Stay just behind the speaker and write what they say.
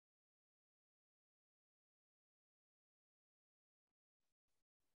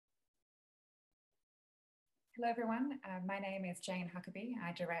Hello everyone, my name is Jayne Huckerby.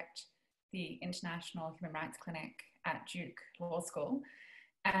 I direct the International Human Rights Clinic at Duke Law School,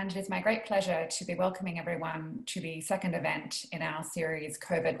 and it is my great pleasure to be welcoming everyone to the second event in our series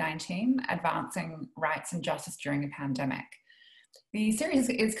COVID-19, Advancing Rights and Justice During a Pandemic. The series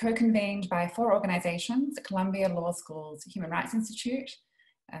is co-convened by 4 organizations: Columbia Law School's Human Rights Institute,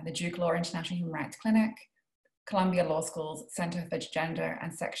 the Duke Law International Human Rights Clinic, Columbia Law School's Center for Gender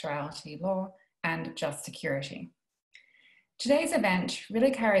and Sexuality Law, and Just Security. Today's event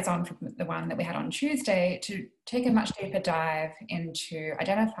really carries on from the one that we had on Tuesday to take a much deeper dive into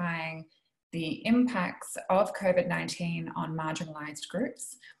identifying the impacts of COVID-19 on marginalized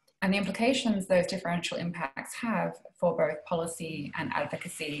groups and the implications those differential impacts have for both policy and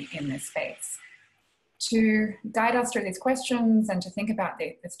advocacy in this space. To guide us through these questions and to think about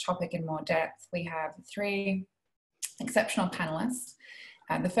this topic in more depth, we have 3 exceptional panelists.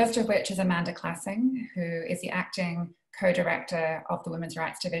 The first of which is Amanda Klasing, who is the acting co-director of the Women's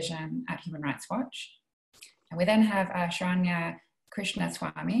Rights Division at Human Rights Watch. And we then have Charanya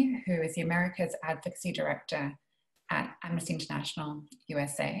Krishnaswami, who is the America's Advocacy Director at Amnesty International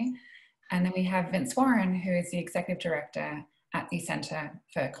USA. And then we have Vince Warren, who is the Executive Director at the Center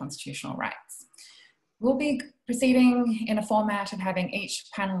for Constitutional Rights. We'll be proceeding in a format of having each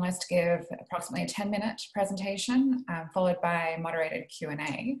panelist give approximately a 10-minute presentation, followed by moderated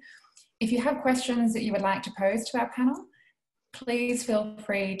Q&A. If you have questions that you would like to pose to our panel, please feel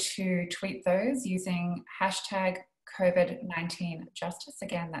free to tweet those using hashtag COVID-19Justice.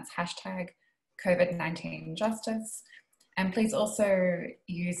 Again, that's hashtag COVID-19Justice. And please also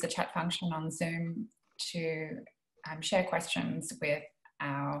use the chat function on Zoom to share questions with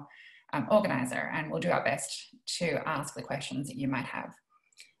our organizer, and we'll do our best to ask the questions that you might have.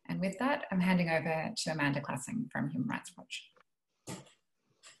 And with that, I'm handing over to Amanda Klasing from Human Rights Watch.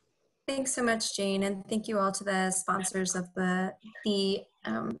 Thanks so much, Jane, and thank you all to the sponsors of the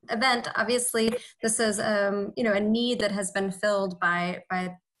event. Obviously, this is a need that has been filled by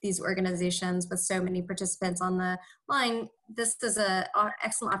these organizations with so many participants on the line. This is an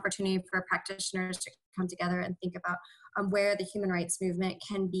excellent opportunity for practitioners to come together and think about where the human rights movement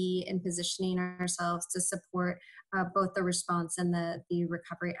can be in positioning ourselves to support both the response and the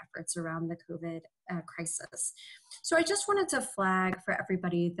recovery efforts around the COVID crisis. So I just wanted to flag for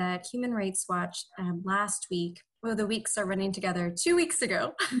everybody that Human Rights Watch last week, well, the weeks are running together, 2 weeks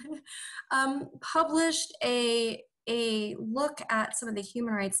ago, published a look at some of the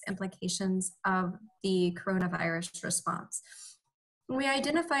human rights implications of the coronavirus response. We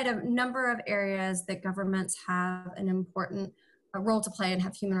identified a number of areas that governments have an important role to play and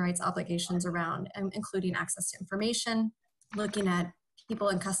have human rights obligations around, including access to information, looking at people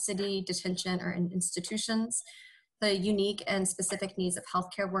in custody, detention, or in institutions, the unique and specific needs of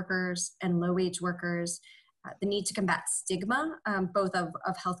healthcare workers and low-wage workers, the need to combat stigma, both of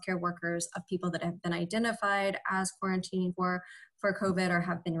healthcare workers, of people that have been identified as quarantining for COVID or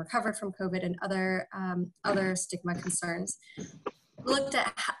have been recovered from COVID, and other stigma concerns. We looked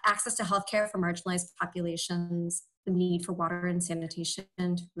at access to healthcare for marginalized populations, the need for water and sanitation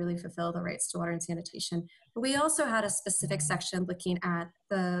to really fulfill the rights to water and sanitation. But we also had a specific section looking at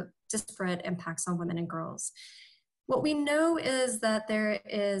the disparate impacts on women and girls. What we know is that there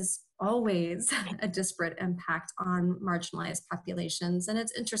is always a disparate impact on marginalized populations, and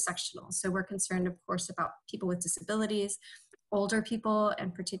it's intersectional. So we're concerned, of course, about people with disabilities, older people,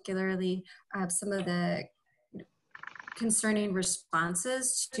 and particularly some of the concerning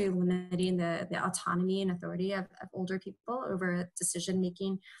responses to limiting the autonomy and authority of older people over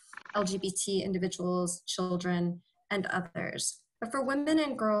decision-making, LGBT individuals, children, and others. But for women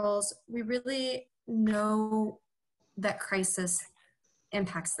and girls, we really know that crisis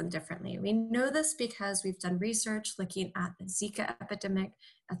impacts them differently. We know this because we've done research looking at the Zika epidemic,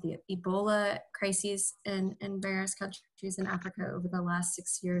 at the Ebola crises in various countries in Africa over the last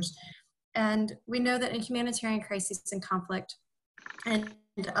 6 years. And we know that in humanitarian crises and conflict and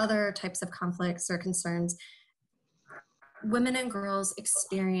other types of conflicts or concerns, women and girls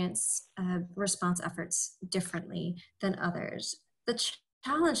experience response efforts differently than others. The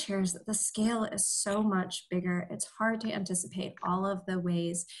challenge here is that the scale is so much bigger. It's hard to anticipate all of the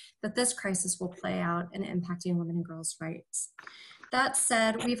ways that this crisis will play out in impacting women and girls' rights. That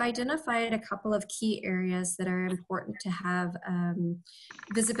said, we've identified a couple of key areas that are important to have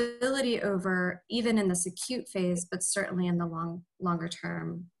visibility over, even in this acute phase, but certainly in the longer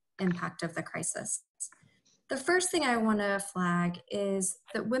term impact of the crisis. The first thing I want to flag is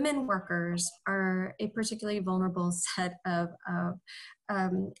that women workers are a particularly vulnerable set of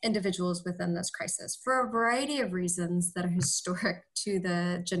individuals within this crisis for a variety of reasons that are historic to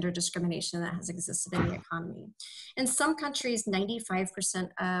the gender discrimination that has existed in the economy. In some countries, 95%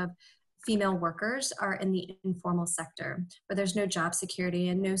 of female workers are in the informal sector, where there's no job security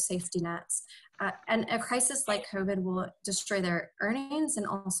and no safety nets. And a crisis like COVID will destroy their earnings, and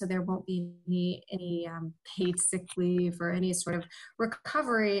also there won't be any paid sick leave or any sort of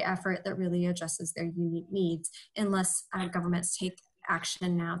recovery effort that really addresses their unique needs unless governments take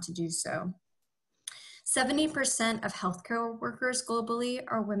action now to do so. 70% of healthcare workers globally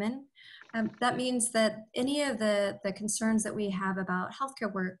are women. That means that any of the concerns that we have about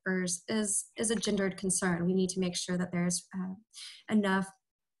healthcare workers is a gendered concern. We need to make sure that there's enough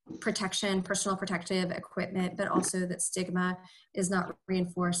protection, personal protective equipment, but also that stigma is not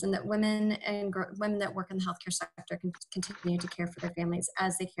reinforced, and that women and women that work in the healthcare sector can continue to care for their families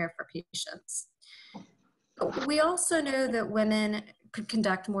as they care for patients. But we also know that women could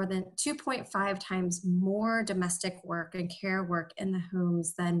conduct more than 2.5 times more domestic work and care work in the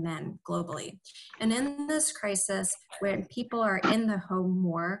homes than men globally. And in this crisis, when people are in the home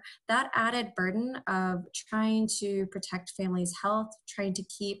more, that added burden of trying to protect families' health, trying to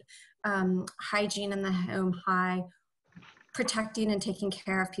keep hygiene in the home high, protecting and taking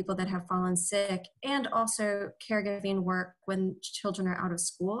care of people that have fallen sick, and also caregiving work when children are out of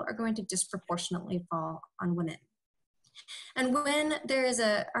school are going to disproportionately fall on women. And when there is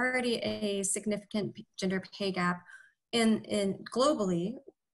already a significant gender pay gap in globally,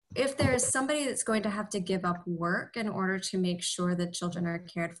 if there is somebody that's going to have to give up work in order to make sure that children are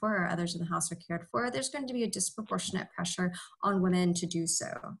cared for or others in the house are cared for, there's going to be a disproportionate pressure on women to do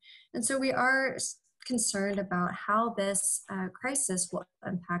so. And so we are concerned about how this crisis will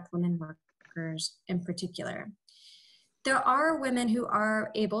impact women workers in particular. There are women who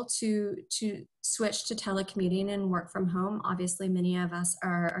are able to switch to telecommuting and work from home. Obviously, many of us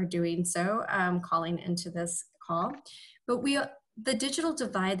are doing so, calling into this call. But the digital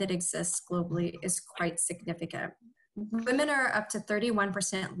divide that exists globally is quite significant. Women are up to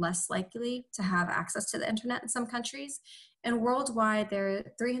 31% less likely to have access to the internet in some countries. And worldwide, there are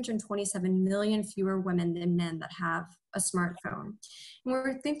 327 million fewer women than men that have a smartphone. And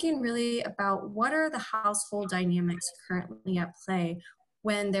we're thinking really about what are the household dynamics currently at play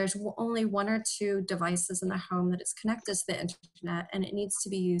when there's only one or two devices in the home that is connected to the internet, and it needs to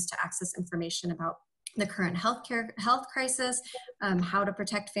be used to access information about the current health crisis, how to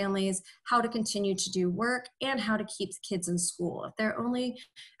protect families, how to continue to do work, and how to keep kids in school. If there are only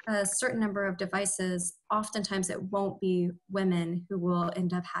a certain number of devices, oftentimes it won't be women who will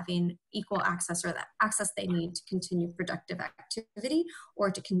end up having equal access or the access they need to continue productive activity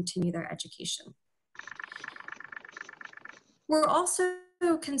or to continue their education. We're also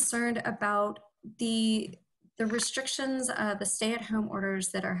concerned about the restrictions, the stay-at-home orders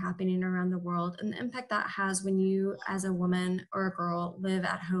that are happening around the world and the impact that has when you, as a woman or a girl, live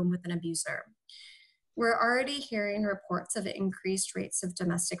at home with an abuser. We're already hearing reports of increased rates of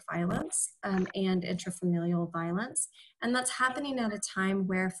domestic violence and intrafamilial violence, and that's happening at a time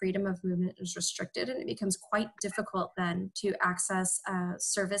where freedom of movement is restricted, and it becomes quite difficult then to access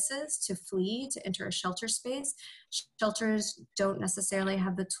services, to flee, to enter a shelter space. Shelters don't necessarily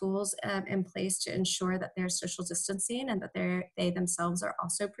have the tools in place to ensure that there's social distancing and that they themselves are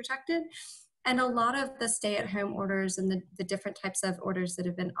also protected. And a lot of the stay-at-home orders and the different types of orders that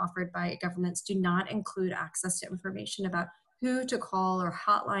have been offered by governments do not include access to information about who to call or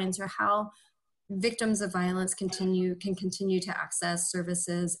hotlines or how victims of violence can continue to access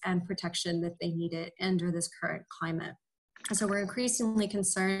services and protection that they need it under this current climate. So we're increasingly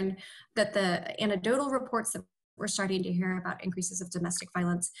concerned that the anecdotal reports that we're starting to hear about increases of domestic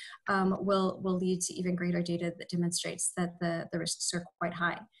violence will lead to even greater data that demonstrates that the risks are quite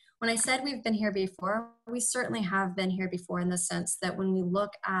high. When I said we've been here before, we certainly have been here before in the sense that when we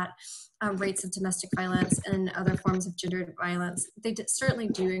look at rates of domestic violence and other forms of gendered violence, they certainly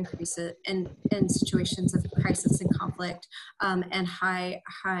do increase it in situations of crisis and conflict and high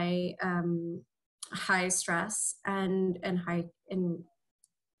stress and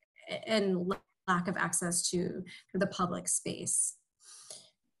lack of access to the public space.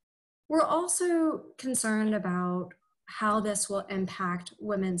 We're also concerned about how this will impact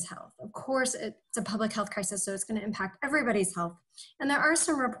women's health. Of course, it's a public health crisis, so it's going to impact everybody's health. And there are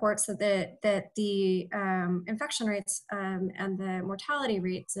some reports that the infection rates and the mortality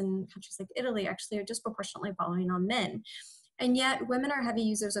rates in countries like Italy actually are disproportionately falling on men. And yet women are heavy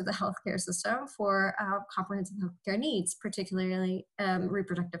users of the healthcare system for comprehensive healthcare needs, particularly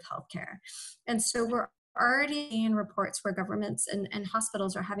reproductive healthcare. And so we're already seeing reports where governments and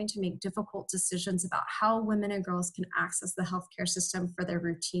hospitals are having to make difficult decisions about how women and girls can access the healthcare system for their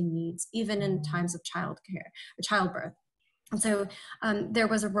routine needs, even in times of childbirth. And so there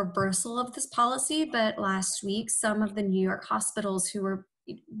was a reversal of this policy, but last week, some of the New York hospitals who were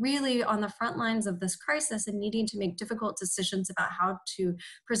really on the front lines of this crisis and needing to make difficult decisions about how to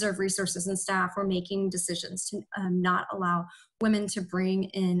preserve resources and staff were making decisions to not allow women to bring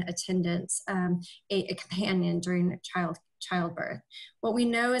in attendants, a companion during childbirth. What we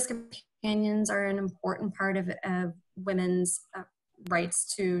know is companions are an important part of women's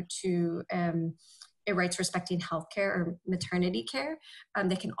rights to rights respecting healthcare or maternity care.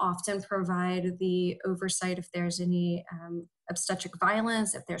 They can often provide the oversight if there's any obstetric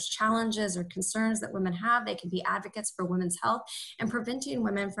violence, if there's challenges or concerns that women have. They can be advocates for women's health, and preventing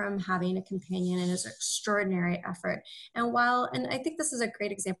women from having a companion is an extraordinary effort. And I think this is a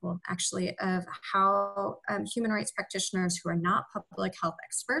great example actually of how human rights practitioners who are not public health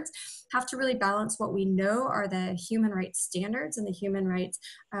experts have to really balance what we know are the human rights standards and the human rights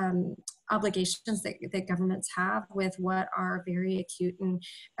obligations that governments have with what are very acute and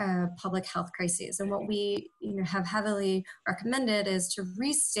public health crises. And what we have heavily recommended is to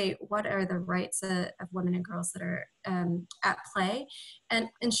restate what are the rights of women and girls that are at play, and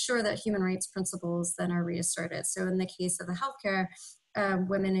ensure that human rights principles then are reasserted. So in the case of the healthcare,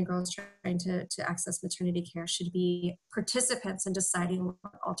 women and girls trying to access maternity care should be participants in deciding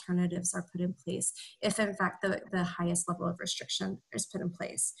what alternatives are put in place if in fact the highest level of restriction is put in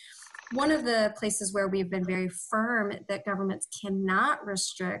place. One of the places where we've been very firm that governments cannot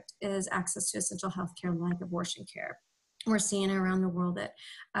restrict is access to essential health care like abortion care. We're seeing around the world that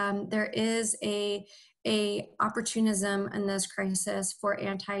there is a opportunism in this crisis for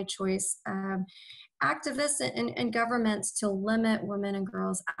anti-choice activists and governments to limit women and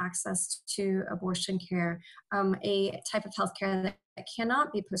girls' access to abortion care, a type of healthcare that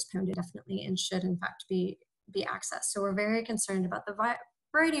cannot be postponed indefinitely and should in fact be accessed. So we're very concerned about the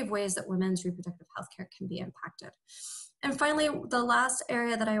variety of ways that women's reproductive health care can be impacted. And finally, the last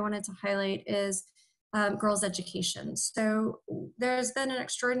area that I wanted to highlight is girls' education. So there's been an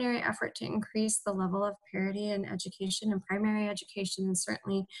extraordinary effort to increase the level of parity in education and primary education, and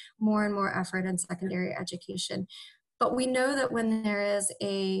certainly more and more effort in secondary education. But we know that when there is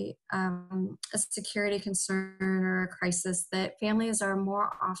a security concern or a crisis, that families are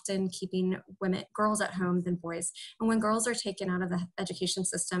more often keeping girls at home than boys. And when girls are taken out of the education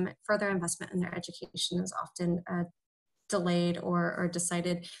system, further investment in their education is often delayed or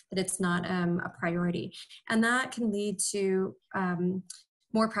decided that it's not a priority. And that can lead to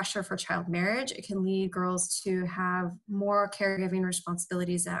more pressure for child marriage. It can lead girls to have more caregiving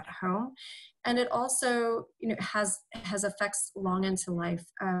responsibilities at home. And it also, has effects long into life.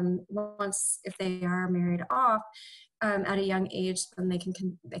 Once, if they are married off at a young age, then they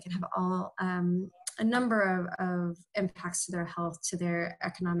can have a number of impacts to their health, to their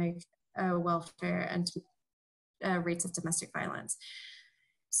economic welfare, and to rates of domestic violence.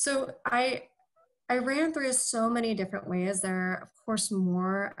 So I ran through so many different ways. There are, of course,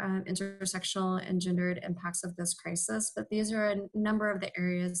 more intersectional and gendered impacts of this crisis, but these are a number of the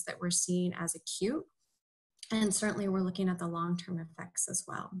areas that we're seeing as acute. And certainly we're looking at the long-term effects as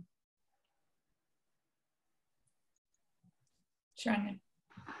well. Charanya.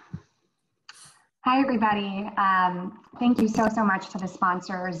 Hi, everybody. Thank you so much to the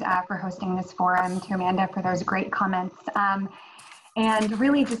sponsors for hosting this forum, to Amanda for those great comments. And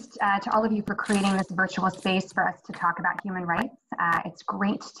really just to all of you for creating this virtual space for us to talk about human rights. It's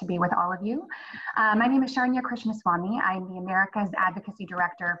great to be with all of you. My name is Charanya Krishnaswami. I'm the America's Advocacy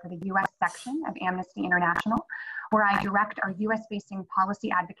Director for the US section of Amnesty International, where I direct our US-facing policy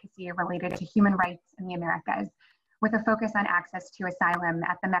advocacy related to human rights in the Americas, with a focus on access to asylum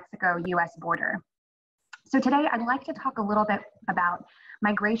at the Mexico-US border. So today I'd like to talk a little bit about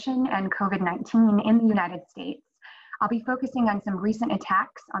migration and COVID-19 in the United States. I'll be focusing on some recent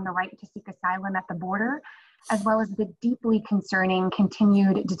attacks on the right to seek asylum at the border, as well as the deeply concerning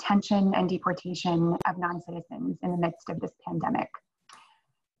continued detention and deportation of non-citizens in the midst of this pandemic.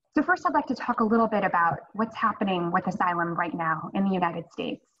 So first, I'd like to talk a little bit about what's happening with asylum right now in the United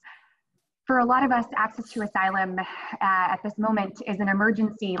States. For a lot of us, access to asylum at this moment is an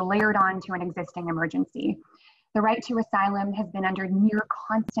emergency layered on to an existing emergency. The right to asylum has been under near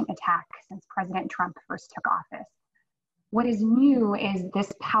constant attack since President Trump first took office. What is new is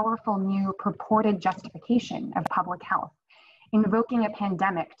this powerful new purported justification of public health, invoking a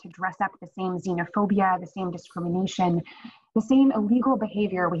pandemic to dress up the same xenophobia, the same discrimination, the same illegal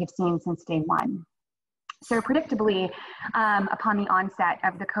behavior we have seen since day one. So predictably, upon the onset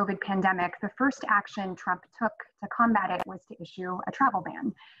of the COVID pandemic, the first action Trump took to combat it was to issue a travel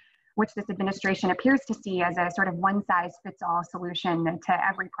ban, which this administration appears to see as a sort of one-size-fits-all solution to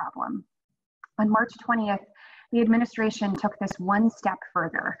every problem. On March 20th, the administration took this one step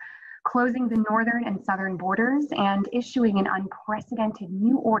further, closing the northern and southern borders and issuing an unprecedented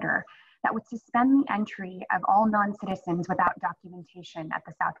new order that would suspend the entry of all non-citizens without documentation at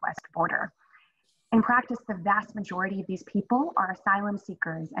the southwest border. In practice, the vast majority of these people are asylum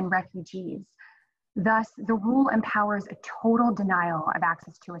seekers and refugees. Thus, the rule empowers a total denial of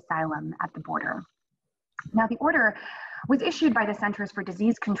access to asylum at the border. Now, the order was issued by the Centers for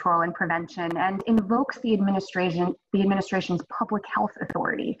Disease Control and Prevention and invokes the administration's public health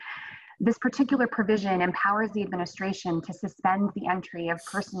authority. This particular provision empowers the administration to suspend the entry of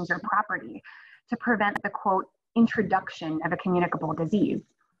persons or property to prevent the, quote, introduction of a communicable disease.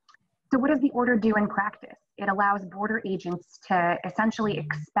 So what does the order do in practice? It allows border agents to essentially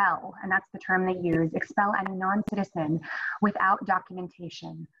expel, and that's the term they use, expel any non-citizen without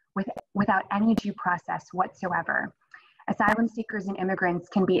documentation, without any due process whatsoever. Asylum seekers and immigrants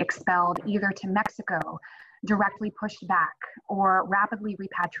can be expelled either to Mexico, directly pushed back, or rapidly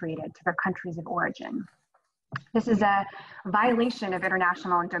repatriated to their countries of origin. This is a violation of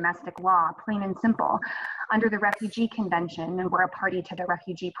international and domestic law, plain and simple. Under the Refugee Convention, and we're a party to the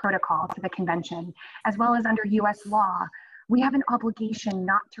Refugee Protocol to the Convention, as well as under US law, we have an obligation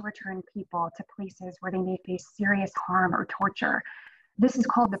not to return people to places where they may face serious harm or torture. This is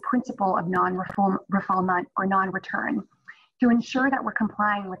called the principle of non-refoulement or non-return. To ensure that we're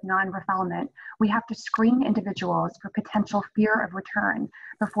complying with non-refoulement, we have to screen individuals for potential fear of return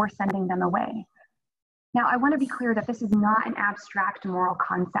before sending them away. Now, I want to be clear that this is not an abstract moral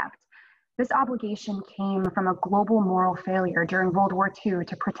concept. This obligation came from a global moral failure during World War II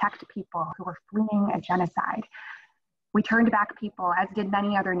to protect people who were fleeing a genocide. We turned back people, as did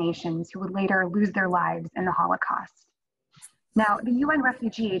many other nations, who would later lose their lives in the Holocaust. Now, the UN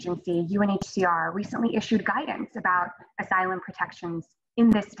Refugee Agency, UNHCR, recently issued guidance about asylum protections in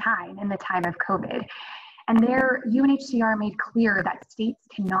the time of COVID. And there, UNHCR made clear that states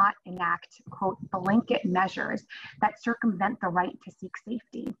cannot enact, quote, blanket measures that circumvent the right to seek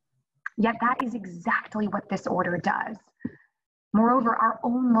safety. Yet that is exactly what this order does. Moreover, our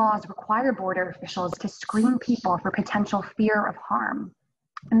own laws require border officials to screen people for potential fear of harm.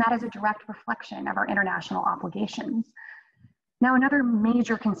 And that is a direct reflection of our international obligations. Now, another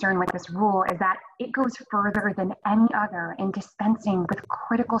major concern with this rule is that it goes further than any other in dispensing with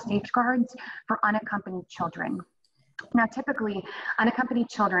critical safeguards for unaccompanied children. Now, typically, unaccompanied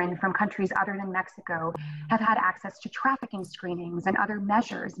children from countries other than Mexico have had access to trafficking screenings and other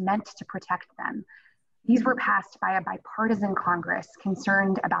measures meant to protect them. These were passed by a bipartisan Congress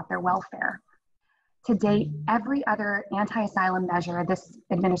concerned about their welfare. To date, every other anti-asylum measure this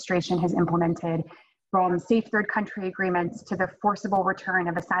administration has implemented, from safe third country agreements to the forcible return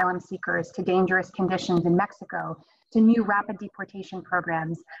of asylum seekers to dangerous conditions in Mexico to new rapid deportation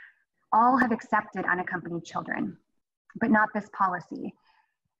programs, all have accepted unaccompanied children, but not this policy.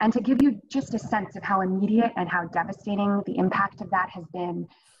 And to give you just a sense of how immediate and how devastating the impact of that has been,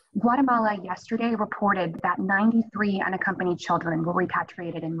 Guatemala yesterday reported that 93 unaccompanied children were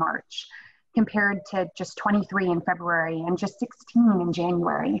repatriated in March, compared to just 23 in February and just 16 in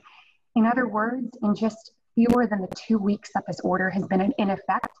January. In other words, in just fewer than the 2 weeks that this order has been in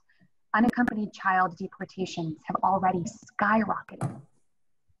effect, unaccompanied child deportations have already skyrocketed.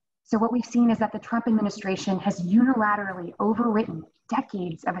 So what we've seen is that the Trump administration has unilaterally overwritten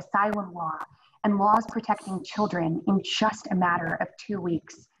decades of asylum law and laws protecting children in just a matter of 2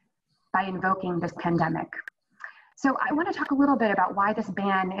 weeks by invoking this pandemic. So I want to talk a little bit about why this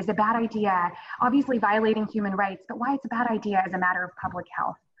ban is a bad idea, obviously violating human rights, but why it's a bad idea as a matter of public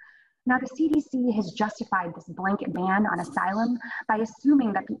health. Now, the CDC has justified this blanket ban on asylum by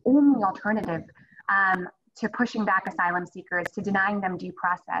assuming that the only alternative to pushing back asylum seekers, to denying them due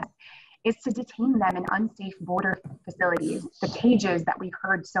process, is to detain them in unsafe border facilities, the cages that we've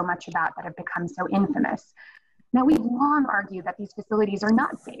heard so much about that have become so infamous. Now, we've long argued that these facilities are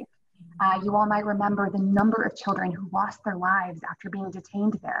not safe. You all might remember the number of children who lost their lives after being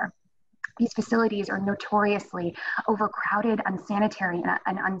detained there. These facilities are notoriously overcrowded, unsanitary,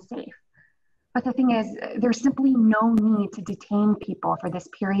 and unsafe. But the thing is, there's simply no need to detain people for this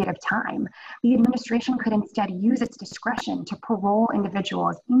period of time. The administration could instead use its discretion to parole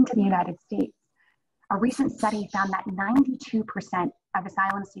individuals into the United States. A recent study found that 92% of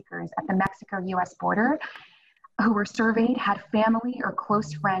asylum seekers at the Mexico-US border who were surveyed had family or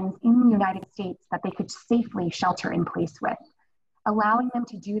close friends in the United States that they could safely shelter in place with. Allowing them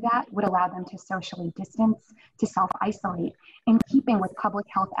to do that would allow them to socially distance, to self-isolate, in keeping with public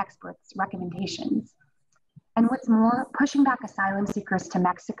health experts' recommendations. And what's more, pushing back asylum seekers to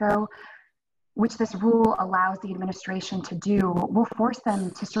Mexico, which this rule allows the administration to do, will force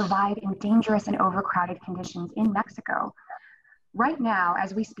them to survive in dangerous and overcrowded conditions in Mexico. Right now,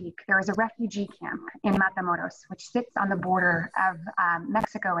 as we speak, there is a refugee camp in Matamoros, which sits on the border of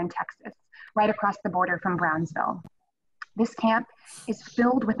Mexico and Texas, right across the border from Brownsville. This camp is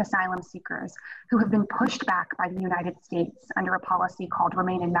filled with asylum seekers who have been pushed back by the United States under a policy called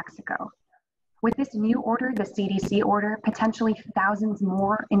Remain in Mexico. With this new order, the CDC order, potentially thousands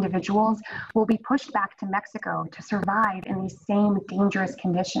more individuals will be pushed back to Mexico to survive in these same dangerous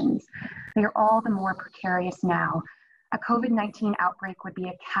conditions. They are all the more precarious now. A COVID-19 outbreak would be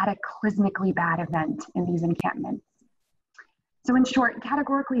a cataclysmically bad event in these encampments. So in short,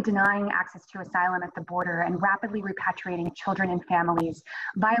 categorically denying access to asylum at the border and rapidly repatriating children and families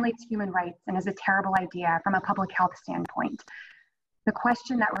violates human rights and is a terrible idea from a public health standpoint. The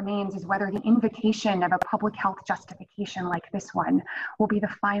question that remains is whether the invocation of a public health justification like this one will be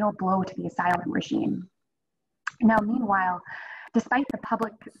the final blow to the asylum regime. Now, meanwhile, despite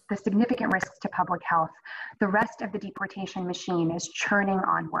the significant risks to public health, the rest of the deportation machine is churning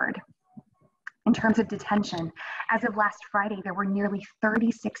onward. In terms of detention, as of last Friday, there were nearly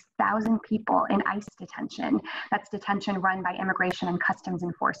 36,000 people in ICE detention. That's detention run by Immigration and Customs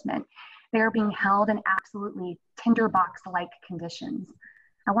Enforcement. They are being held in absolutely tinderbox-like conditions.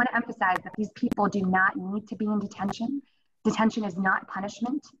 I want to emphasize that these people do not need to be in detention. Detention is not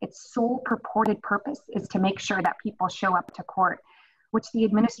punishment. Its sole purported purpose is to make sure that people show up to court, which the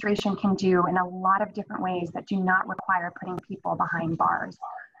administration can do in a lot of different ways that do not require putting people behind bars.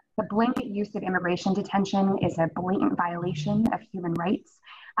 The blanket use of immigration detention is a blatant violation of human rights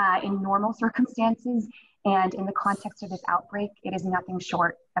in normal circumstances, and in the context of this outbreak, it is nothing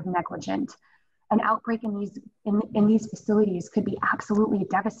short of negligent. An outbreak in these facilities could be absolutely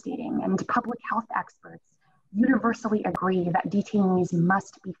devastating, and public health experts universally agree that detainees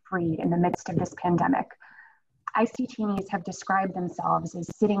must be freed in the midst of this pandemic. ICE detainees have described themselves as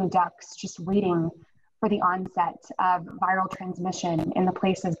sitting ducks, just waiting for the onset of viral transmission in the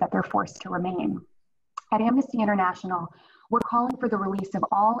places that they're forced to remain. At Amnesty International, we're calling for the release of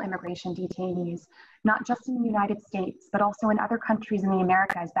all immigration detainees, not just in the United States, but also in other countries in the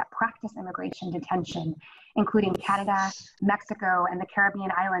Americas that practice immigration detention, including Canada, Mexico, and the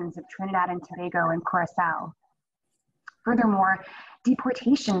Caribbean islands of Trinidad and Tobago and Curacao. Furthermore,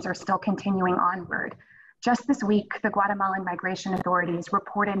 deportations are still continuing onward. Just this week, the Guatemalan migration authorities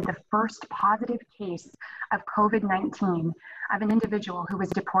reported the first positive case of COVID-19 of an individual who was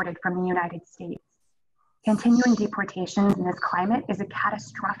deported from the United States. Continuing deportations in this climate is a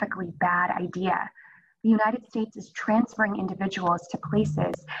catastrophically bad idea. The United States is transferring individuals to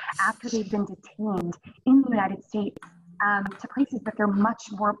places after they've been detained in the United States to places that are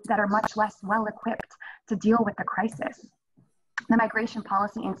much less well equipped to deal with the crisis. The Migration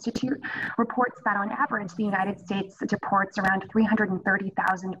Policy Institute reports that on average, the United States deports around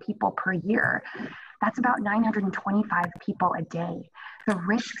 330,000 people per year. That's about 925 people a day. The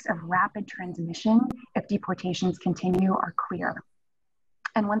risks of rapid transmission if deportations continue are clear.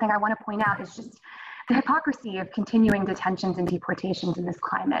 And one thing I want to point out is just the hypocrisy of continuing detentions and deportations in this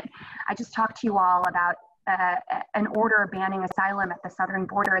climate. I just talked to you all about an order banning asylum at the southern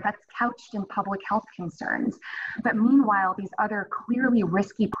border that's couched in public health concerns. But meanwhile, these other clearly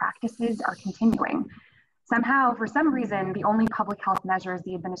risky practices are continuing. Somehow, for some reason, the only public health measures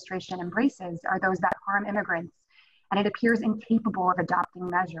the administration embraces are those that harm immigrants, and it appears incapable of adopting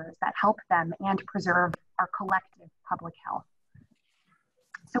measures that help them and preserve our collective public health.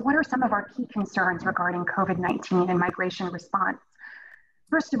 So what are some of our key concerns regarding COVID-19 and migration response?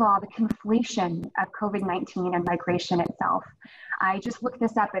 First of all, the conflation of COVID-19 and migration itself. I just looked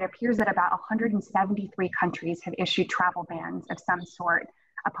this up. It appears that about 173 countries have issued travel bans of some sort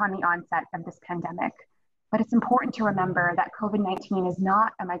upon the onset of this pandemic. But it's important to remember that COVID-19 is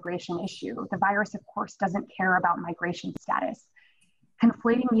not a migration issue. The virus, of course, doesn't care about migration status.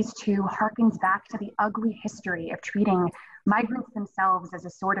 Conflating these two harkens back to the ugly history of treating migrants themselves as a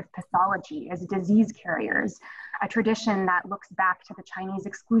sort of pathology, as disease carriers, a tradition that looks back to the Chinese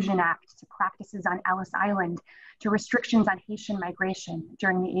Exclusion Act, to practices on Ellis Island, to restrictions on Haitian migration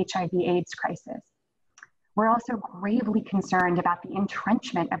during the HIV/AIDS crisis. We're also gravely concerned about the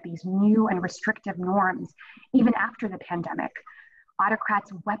entrenchment of these new and restrictive norms, even after the pandemic.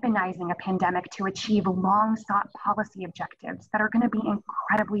 Autocrats weaponizing a pandemic to achieve long-sought policy objectives that are going to be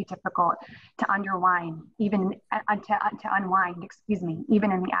incredibly difficult to unwind, even in the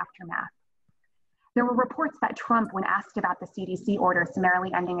aftermath. There were reports that Trump, when asked about the CDC order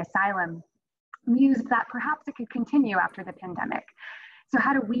summarily ending asylum, mused that perhaps it could continue after the pandemic. So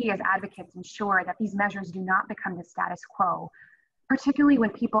how do we as advocates ensure that these measures do not become the status quo, particularly when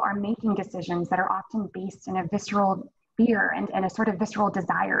people are making decisions that are often based in a visceral fear and a sort of visceral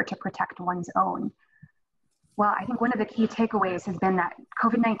desire to protect one's own? Well, I think one of the key takeaways has been that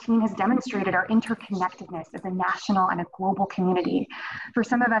COVID-19 has demonstrated our interconnectedness as a national and a global community. For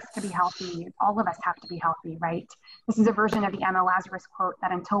some of us to be healthy, all of us have to be healthy, right? This is a version of the Emma Lazarus quote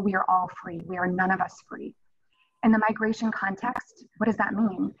that until we are all free, we are none of us free. In the migration context, what does that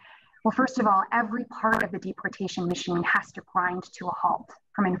mean? Well, first of all, every part of the deportation machine has to grind to a halt,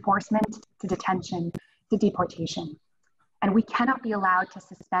 from enforcement to detention to deportation. And we cannot be allowed to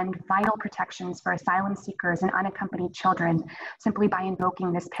suspend vital protections for asylum seekers and unaccompanied children simply by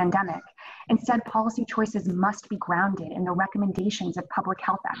invoking this pandemic. Instead, policy choices must be grounded in the recommendations of public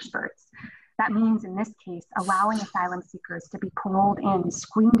health experts. That means, in this case, allowing asylum seekers to be paroled in,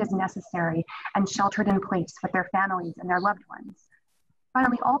 screened as necessary, and sheltered in place with their families and their loved ones.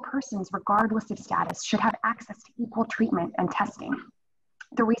 Finally, all persons, regardless of status, should have access to equal treatment and testing.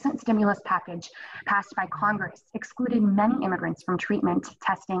 The recent stimulus package passed by Congress excluded many immigrants from treatment,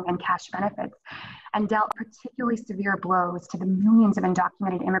 testing, and cash benefits, and dealt particularly severe blows to the millions of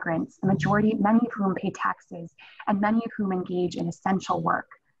undocumented immigrants, many of whom pay taxes, and many of whom engage in essential work.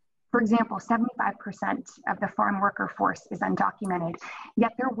 For example, 75% of the farm worker force is undocumented,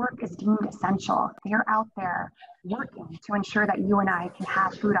 yet their work is deemed essential. They are out there working to ensure that you and I can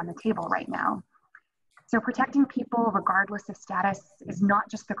have food on the table right now. So protecting people regardless of status is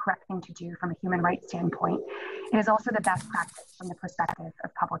not just the correct thing to do from a human rights standpoint. It is also the best practice from the perspective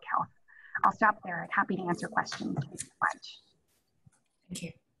of public health. I'll stop there. I'm happy to answer questions. Thank you so much. Thank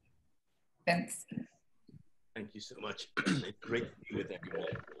you. Vince. Thank you so much. It's great to be with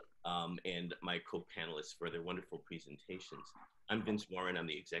everyone and my co-panelists for their wonderful presentations. I'm Vince Warren. I'm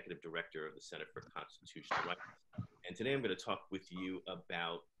the Executive Director of the Center for Constitutional Rights. And today I'm going to talk with you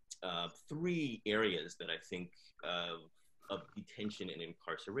about three areas that I think of detention and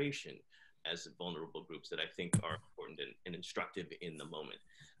incarceration as vulnerable groups that I think are important and instructive in the moment.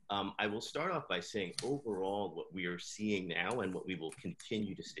 I will start off by saying overall what we are seeing now and what we will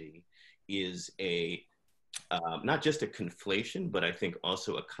continue to see is not just a conflation, but I think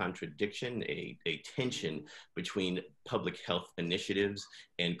also a contradiction, a tension between public health initiatives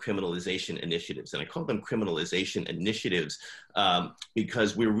and criminalization initiatives. And I call them criminalization initiatives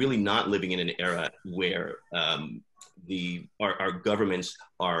because we're really not living in an era where our governments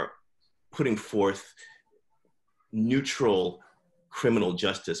are putting forth neutral criminal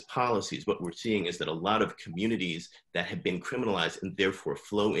justice policies. What we're seeing is that a lot of communities that have been criminalized and therefore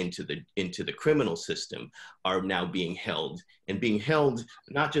flow into the criminal system are now being held, and being held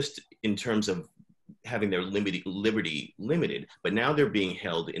not just in terms of having their liberty limited, but now they're being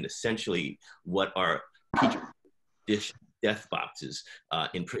held in essentially what are death boxes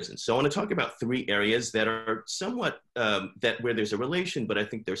in prison. So I want to talk about three areas that are somewhat, where there's a relation, but I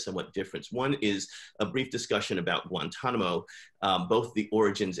think there's somewhat different. One is a brief discussion about Guantanamo, both the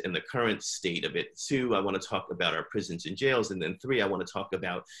origins and the current state of it. Two, I want to talk about our prisons and jails. And then three, I want to talk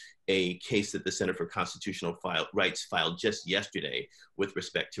about a case that the Center for Constitutional Rights filed just yesterday with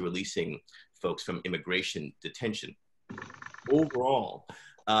respect to releasing folks from immigration detention. Overall,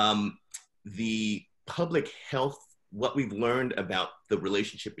 the public health, what we've learned about the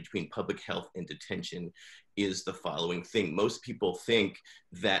relationship between public health and detention is the following thing. Most people think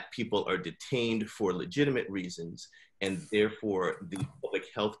that people are detained for legitimate reasons, and therefore the public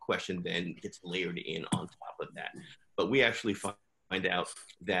health question then gets layered in on top of that. But we actually find out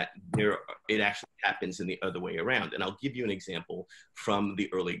that it actually happens in the other way around. And I'll give you an example from the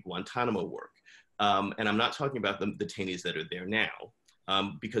early Guantanamo work. And I'm not talking about the detainees that are there now,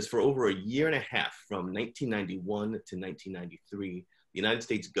 because for over a year and a half, from 1991 to 1993, the United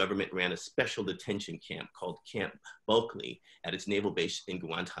States government ran a special detention camp called Camp Bulkley at its naval base in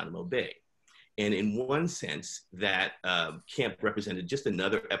Guantanamo Bay. And in one sense, that camp represented just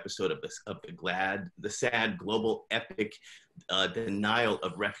another episode of the sad global epic denial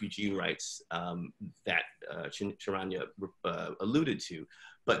of refugee rights that Charanya alluded to.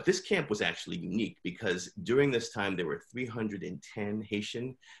 But this camp was actually unique because during this time, there were 310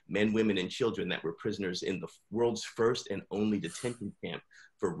 Haitian men, women, and children that were prisoners in the world's first and only detention camp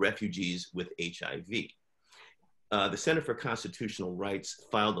for refugees with HIV. The Center for Constitutional Rights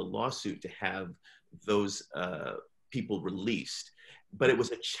filed a lawsuit to have those people released. But it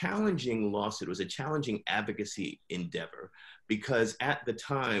was a challenging lawsuit. It was a challenging advocacy endeavor because at the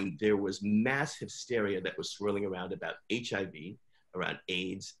time, there was mass hysteria that was swirling around about HIV, around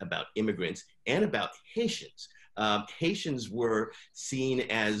AIDS, about immigrants, and about Haitians. Haitians were seen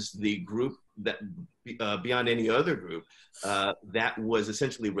as the group that, beyond any other group, that was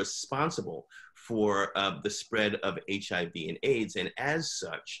essentially responsible for the spread of HIV and AIDS. And as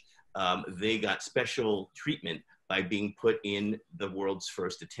such, they got special treatment by being put in the world's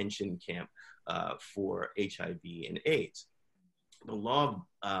first detention camp for HIV and AIDS. The law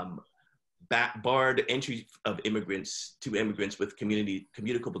barred entry of immigrants with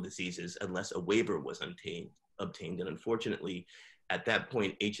communicable diseases unless a waiver was obtained. And unfortunately, at that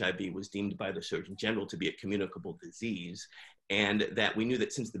point, HIV was deemed by the Surgeon General to be a communicable disease, and that we knew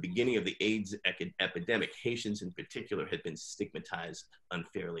that since the beginning of the AIDS epidemic, Haitians in particular had been stigmatized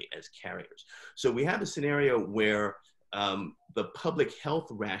unfairly as carriers. So we have a scenario where the public health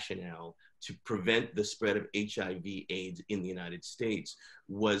rationale to prevent the spread of HIV/AIDS in the United States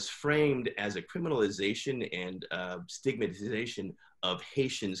was framed as a criminalization and stigmatization of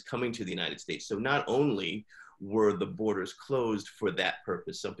Haitians coming to the United States. So not only were the borders closed for that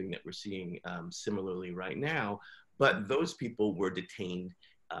purpose, something that we're seeing similarly right now, but those people were detained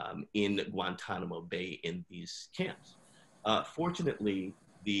in Guantanamo Bay in these camps. Fortunately,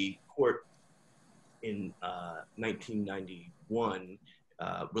 the court in 1991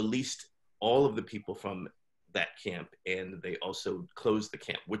 released all of the people from that camp, and they also closed the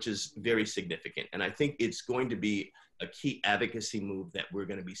camp, which is very significant. And I think it's going to be a key advocacy move that we're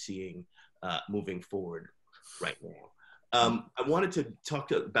going to be seeing moving forward right now. I wanted to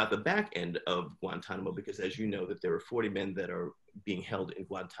talk about the back end of Guantanamo, because as you know, that there are 40 men that are being held in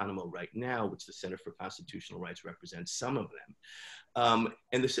Guantanamo right now, which the Center for Constitutional Rights represents some of them.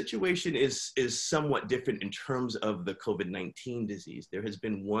 And the situation is somewhat different in terms of the COVID-19 disease. There has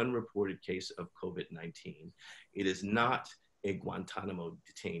been one reported case of COVID-19. It is not a Guantanamo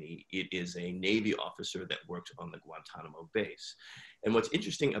detainee. It is a Navy officer that works on the Guantanamo base. And what's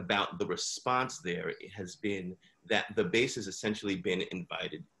interesting about the response there has been that the base has essentially been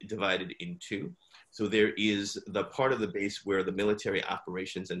divided in two. So there is the part of the base where the military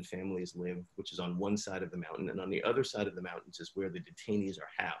operations and families live, which is on one side of the mountain, and on the other side of the mountains is where the detainees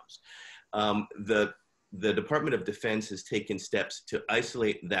are housed. The Department of Defense has taken steps to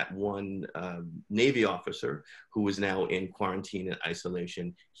isolate that one Navy officer who is now in quarantine and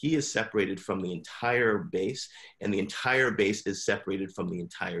isolation. He is separated from the entire base, and the entire base is separated from the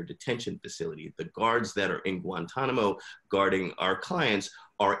entire detention facility. The guards that are in Guantanamo guarding our clients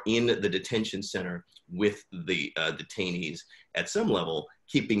are in the detention center with the detainees at some level,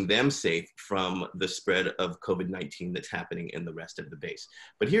 keeping them safe from the spread of COVID-19 that's happening in the rest of the base.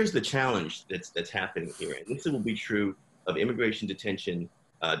 But here's the challenge that's happening here. And this will be true of immigration detention,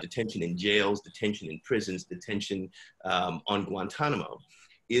 detention in jails, detention in prisons, detention on Guantanamo,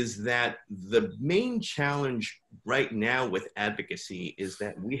 is that the main challenge right now with advocacy is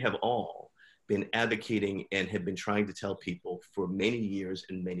that we have all been advocating and have been trying to tell people for many years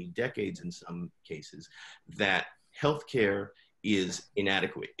and many decades in some cases that healthcare is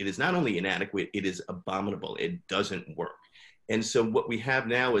inadequate. It is not only inadequate, it is abominable. It doesn't work. And so what we have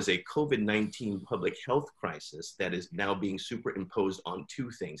now is a COVID-19 public health crisis that is now being superimposed on two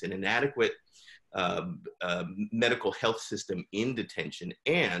things: an inadequate medical health system in detention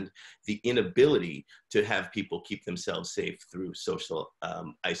and the inability to have people keep themselves safe through social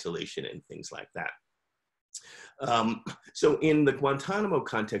isolation and things like that. So in the Guantanamo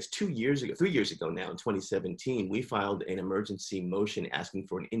context, 3 years ago now, in 2017, we filed an emergency motion asking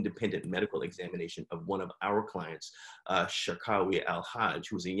for an independent medical examination of one of our clients, Sharkawi al-Hajj,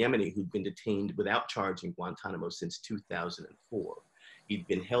 who was a Yemeni who'd been detained without charge in Guantanamo since 2004. He'd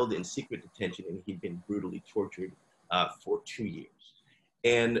been held in secret detention and he'd been brutally tortured for 2 years.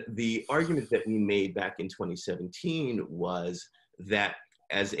 And the argument that we made back in 2017 was that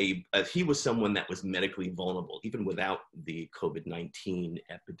as he was someone that was medically vulnerable, even without the COVID-19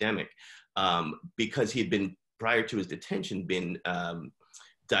 epidemic, because he had been, prior to his detention, been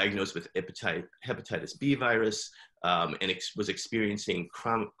diagnosed with hepatitis B virus and was experiencing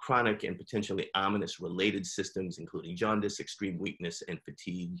chronic and potentially ominous related symptoms, including jaundice, extreme weakness, and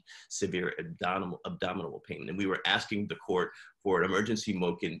fatigue, severe abdominal pain. And we were asking the court for an emergency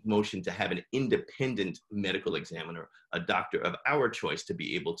motion to have an independent medical examiner, a doctor of our choice, to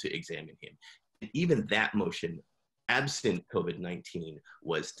be able to examine him. And even that motion, absent COVID-19,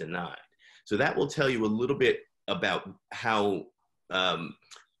 was denied. So that will tell you a little bit about how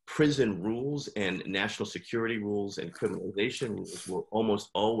prison rules and national security rules and criminalization rules will almost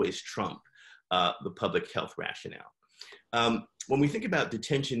always trump the public health rationale. When we think about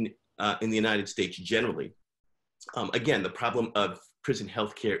detention in the United States generally, again, the problem of prison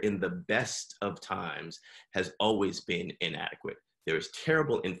healthcare in the best of times has always been inadequate. There is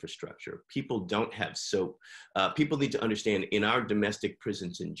terrible infrastructure. People don't have soap. People need to understand in our domestic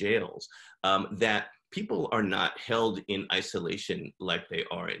prisons and jails that people are not held in isolation like they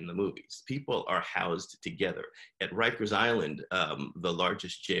are in the movies. People are housed together. At Rikers Island, the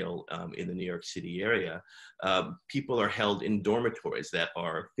largest jail in the New York City area, people are held in dormitories that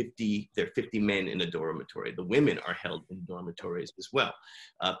are 50 men in a dormitory. The women are held in dormitories as well.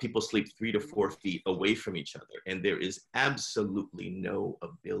 People sleep 3 to 4 feet away from each other. And there is absolutely no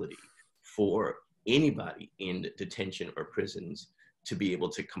ability for anybody in detention or prisons to be able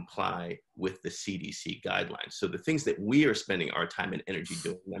to comply with the CDC guidelines. So the things that we are spending our time and energy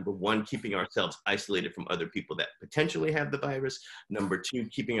doing, number one, keeping ourselves isolated from other people that potentially have the virus. Number two,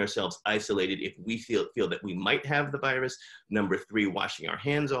 keeping ourselves isolated if we feel that we might have the virus. Number three, washing our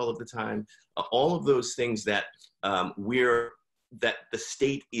hands all of the time. All of those things that that the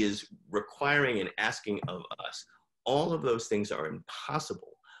state is requiring and asking of us, all of those things are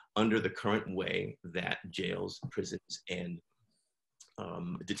impossible under the current way that jails, prisons, and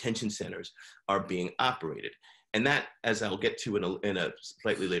detention centers are being operated. And that, as I'll get to in a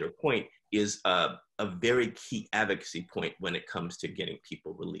slightly later point, is a very key advocacy point when it comes to getting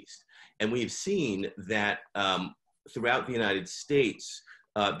people released. And we've seen that throughout the United States,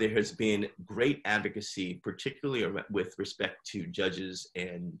 there has been great advocacy, particularly with respect to judges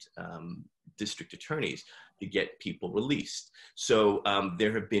and district attorneys, to get people released. So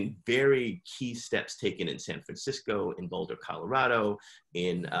there have been very key steps taken in San Francisco, in Boulder, Colorado,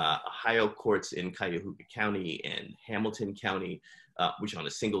 in Ohio courts in Cuyahoga County and Hamilton County, which on a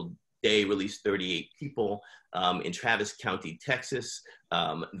single day released 38 people. In Travis County, Texas,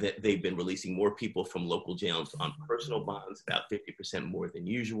 they've been releasing more people from local jails on personal bonds, about 50% more than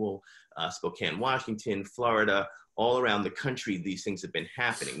usual. Spokane, Washington, Florida, all around the country, these things have been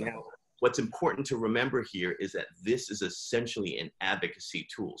happening. Now, what's important to remember here is that this is essentially an advocacy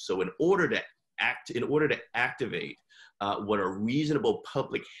tool. So in order to activate what are reasonable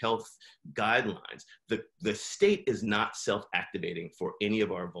public health guidelines, the state is not self-activating for any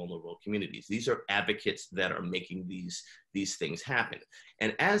of our vulnerable communities. These are advocates that are making these things happen.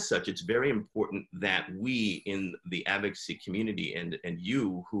 And as such, it's very important that we in the advocacy community and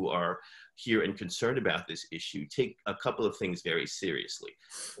you who are here and concerned about this issue take a couple of things very seriously.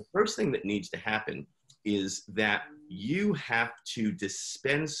 The first thing that needs to happen is that you have to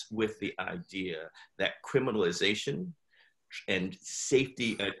dispense with the idea that criminalization and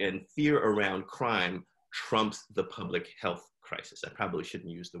safety and fear around crime trumps the public health crisis. I probably shouldn't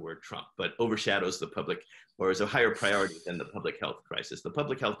use the word Trump, but overshadows the public, or is a higher priority than the public health crisis. The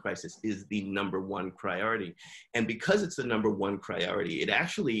public health crisis is the #1 priority. And because it's the #1 priority, it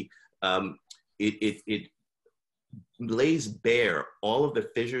actually, it lays bare all of the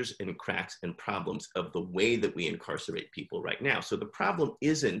fissures and cracks and problems of the way that we incarcerate people right now. So the problem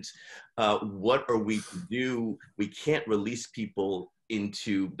isn't what are we to do? We can't release people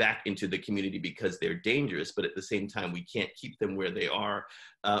back into the community because they're dangerous, but at the same time, we can't keep them where they are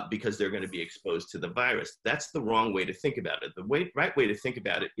because they're going to be exposed to the virus. That's the wrong way to think about it. The right way to think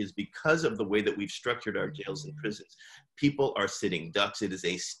about it is because of the way that we've structured our jails and prisons, people are sitting ducks. It is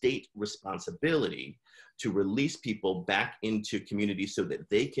a state responsibility to release people back into communities so that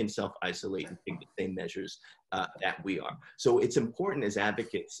they can self-isolate and take the same measures that we are. So it's important as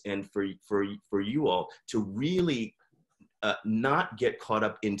advocates and for you all to really not get caught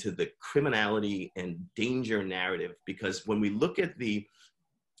up into the criminality and danger narrative, because when we look at the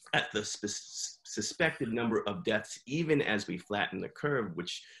suspected number of deaths, even as we flatten the curve,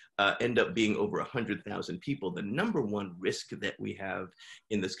 which end up being over 100,000 people, the #1 risk that we have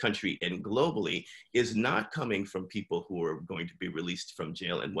in this country and globally is not coming from people who are going to be released from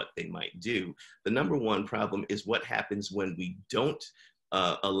jail and what they might do. The #1 problem is what happens when we don't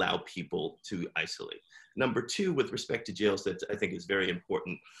allow people to isolate. #2, with respect to jails, that I think is very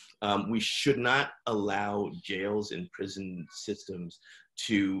important. We should not allow jails and prison systems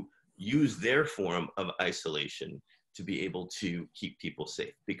to use their form of isolation to be able to keep people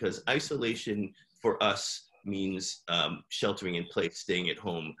safe, because isolation for us means sheltering in place, staying at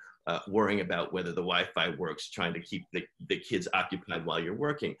home, worrying about whether the Wi-Fi works, trying to keep the kids occupied while you're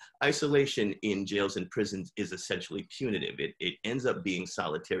working. Isolation in jails and prisons is essentially punitive. It ends up being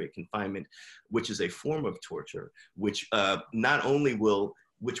solitary confinement, which is a form of torture, which not only will,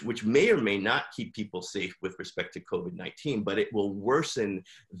 which may or may not keep people safe with respect to COVID-19, but it will worsen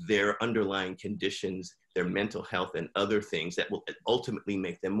their underlying conditions, their mental health and other things that will ultimately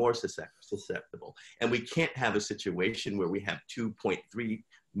make them more susceptible. And we can't have a situation where we have 2.3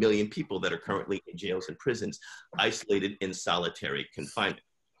 million people that are currently in jails and prisons, isolated in solitary confinement.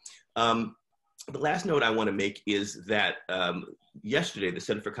 The last note I want to make is that yesterday, the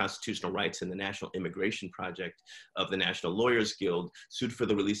Center for Constitutional Rights and the National Immigration Project of the National Lawyers Guild sued for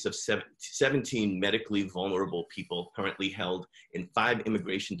the release of 17 medically vulnerable people currently held in 5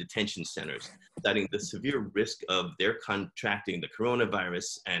 immigration detention centers, citing the severe risk of their contracting the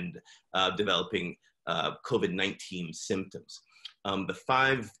coronavirus and developing COVID-19 symptoms. The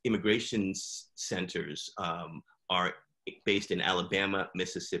 5 immigration centers are based in Alabama,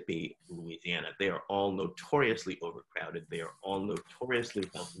 Mississippi, Louisiana. They are all notoriously overcrowded. They are all notoriously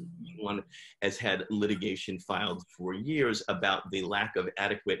healthy. One has had litigation filed for years about the lack of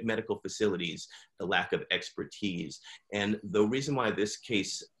adequate medical facilities, the lack of expertise. And the reason why this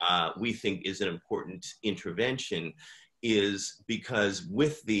case we think is an important intervention is because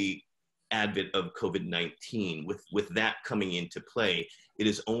with the advent of COVID-19, with that coming into play, it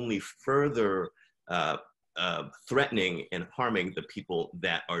is only further threatening and harming the people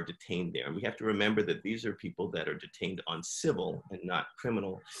that are detained there. And we have to remember that these are people that are detained on civil and not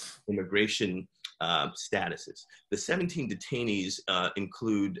criminal immigration statuses. The 17 detainees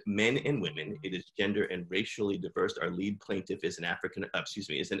include men and women. It is gender and racially diverse. Our lead plaintiff is an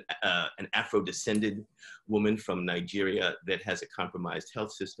an Afro-descended woman from Nigeria that has a compromised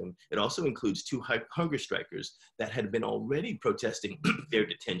health system. It also includes 2 hunger strikers that had been already protesting their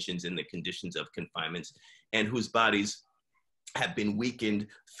detentions in the conditions of confinements and whose bodies have been weakened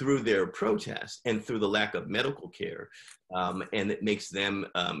through their protest and through the lack of medical care. And it makes them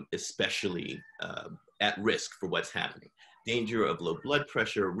especially at risk for what's happening. Danger of low blood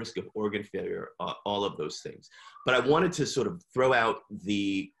pressure, risk of organ failure, all of those things. But I wanted to sort of throw out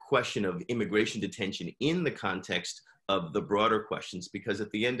the question of immigration detention in the context of the broader questions, because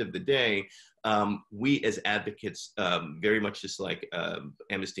at the end of the day, we as advocates, very much just like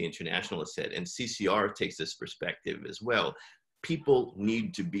Amnesty International has said, and CCR takes this perspective as well, people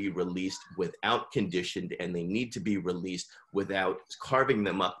need to be released without conditioned, and they need to be released without carving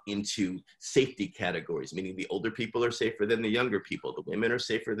them up into safety categories, meaning the older people are safer than the younger people, the women are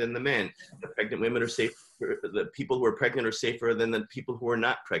safer than the men, the pregnant women are safer, the people who are pregnant are safer than the people who are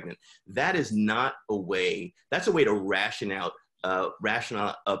not pregnant. That is not a way, that's a way to ration out a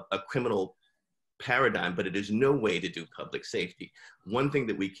criminal paradigm, but it is no way to do public safety. One thing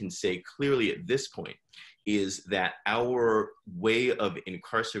that we can say clearly at this point is that our way of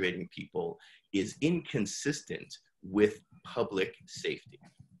incarcerating people is inconsistent with public safety.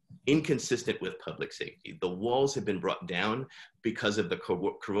 Inconsistent with public safety. The walls have been brought down because of the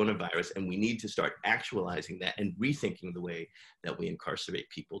coronavirus, and we need to start actualizing that and rethinking the way that we incarcerate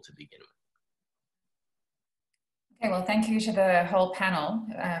people to begin with. Okay, well, thank you to the whole panel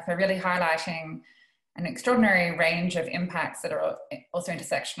for really highlighting an extraordinary range of impacts that are also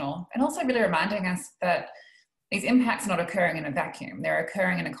intersectional, and also really reminding us that these impacts are not occurring in a vacuum. They're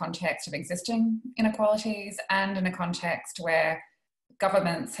occurring in a context of existing inequalities and in a context where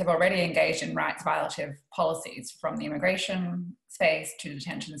governments have already engaged in rights violative policies, from the immigration space to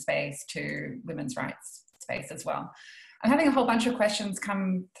detention space to women's rights space as well. I'm having a whole bunch of questions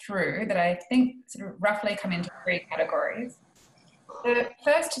come through that I think sort of roughly come into 3 categories. The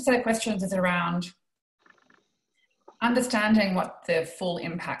first set of questions is around understanding what the full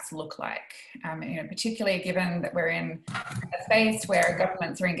impacts look like, particularly given that we're in a space where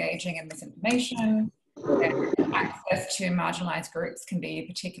governments are engaging in misinformation, where access to marginalized groups can be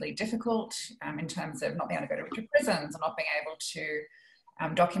particularly difficult in terms of not being able to go to prisons or not being able to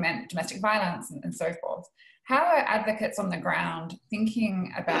document domestic violence and so forth. How are advocates on the ground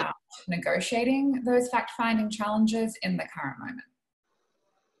thinking about negotiating those fact-finding challenges in the current moment?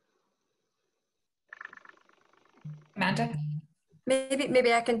 Amanda?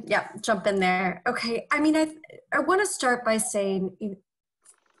 Maybe I can, jump in there. Okay, I mean, I want to start by saying,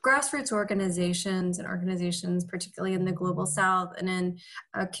 grassroots organizations and organizations, particularly in the Global South and in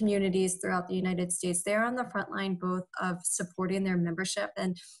communities throughout the United States, they're on the front line both of supporting their membership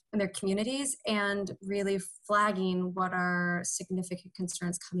and their communities and really flagging what are significant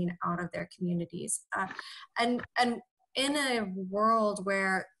concerns coming out of their communities. And in a world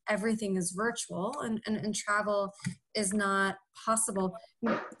where everything is virtual and travel is not possible,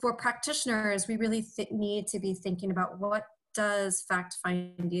 for practitioners, we really need to be thinking about what does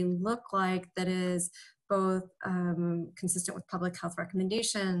fact-finding look like that is both consistent with public health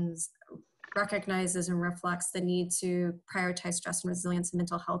recommendations, recognizes and reflects the need to prioritize stress and resilience and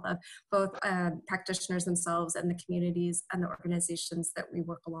mental health of both practitioners themselves and the communities and the organizations that we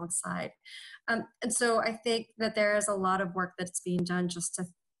work alongside. And so I think that there is a lot of work that's being done just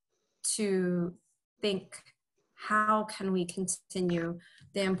to think how can we continue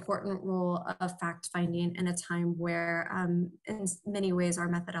the important role of fact-finding in a time where, in many ways, our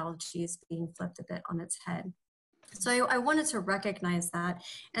methodology is being flipped a bit on its head. So I wanted to recognize that,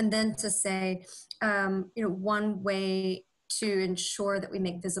 and then to say, one way to ensure that we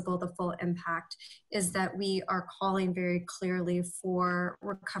make visible the full impact is that we are calling very clearly for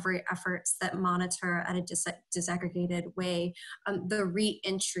recovery efforts that monitor at a disaggregated way the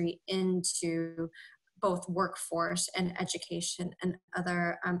re-entry into both workforce and education and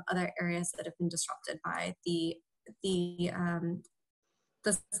other areas that have been disrupted by the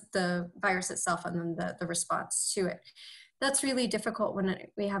virus itself and then the response to it. That's really difficult when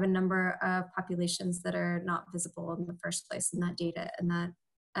we have a number of populations that are not visible in the first place in that data, and that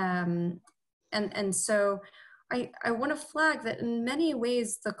so I want to flag that in many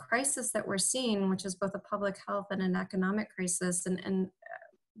ways the crisis that we're seeing, which is both a public health and an economic crisis, and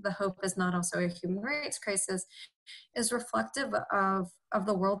the hope is not also a human rights crisis, is reflective of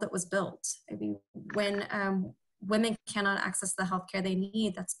the world that was built. I mean, when women cannot access the healthcare they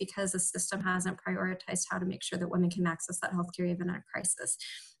need, that's because the system hasn't prioritized how to make sure that women can access that healthcare even in a crisis.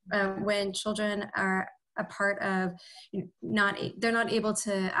 When children are a part of, they're not able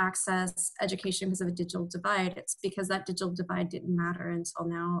to access education because of a digital divide, it's because that digital divide didn't matter until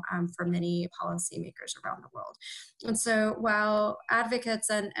now for many policymakers around the world. And so while advocates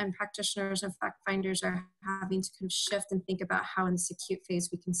and practitioners and fact finders are having to kind of shift and think about how in this acute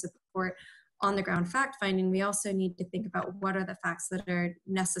phase we can support on the ground fact finding, we also need to think about what are the facts that are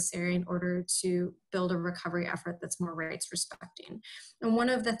necessary in order to build a recovery effort that's more rights respecting. And one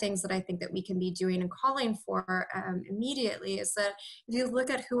of the things that I think that we can be doing and calling for immediately is that if you look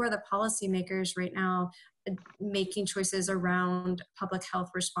at who are the policymakers right now making choices around public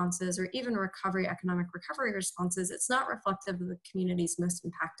health responses or even economic recovery responses, it's not reflective of the communities most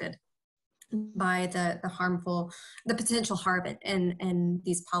impacted by the potential harm in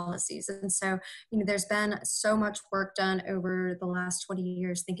these policies. And so, there's been so much work done over the last 20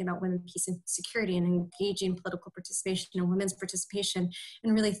 years thinking about women, peace, and security, and engaging political participation and women's participation,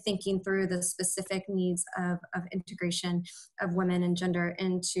 and really thinking through the specific needs of integration of women and gender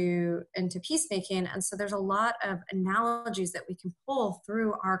into peacemaking. And so there's a lot of analogies that we can pull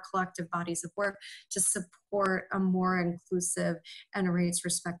through our collective bodies of work to support a more inclusive and rights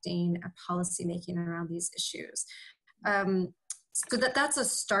respecting policy making around these issues. So that's a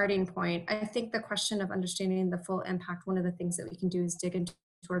starting point. I think the question of understanding the full impact, one of the things that we can do is dig into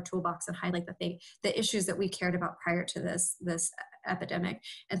our toolbox and highlight the issues that we cared about prior to this epidemic,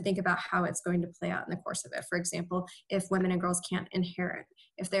 and think about how it's going to play out in the course of it. For example, if women and girls can't inherit,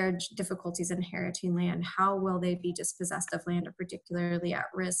 if there are difficulties inheriting land, how will they be dispossessed of land, or particularly at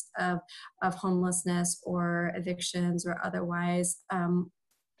risk of homelessness or evictions or otherwise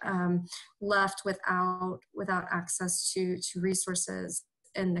left without access to resources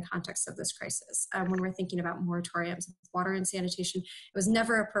in the context of this crisis. When we're thinking about moratoriums, water and sanitation, it was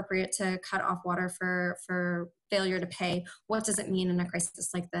never appropriate to cut off water for failure to pay. What does it mean in a crisis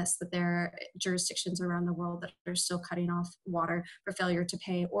like this, that there are jurisdictions around the world that are still cutting off water for failure to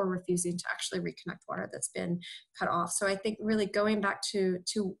pay or refusing to actually reconnect water that's been cut off? So I think really going back to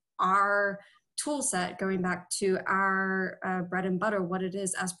our tool set, going back to our bread and butter, what it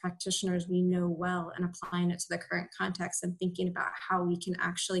is as practitioners we know well, and applying it to the current context, and thinking about how we can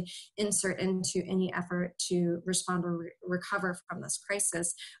actually insert into any effort to respond or recover from this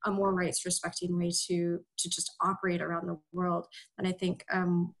crisis a more rights respecting way to just operate around the world. And I think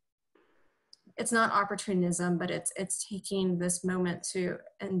it's not opportunism, but it's taking this moment to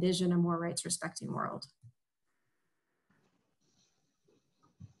envision a more rights respecting world.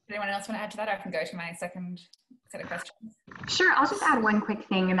 Anyone else want to add to that? I can go to my second set of questions. Sure, I'll just add one quick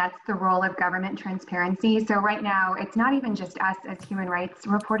thing, and that's the role of government transparency. So right now, it's not even just us as human rights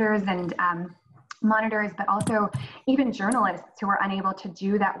reporters and monitors, but also even journalists who are unable to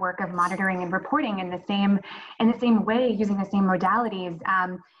do that work of monitoring and reporting in the same way, using the same modalities.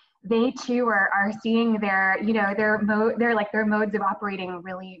 They too are seeing their modes of operating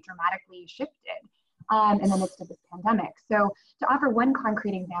really dramatically shifted in the midst of this pandemic. So to offer one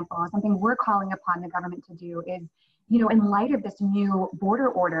concrete example, something we're calling upon the government to do is, in light of this new border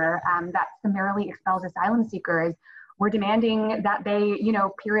order that summarily expels asylum seekers, we're demanding that they,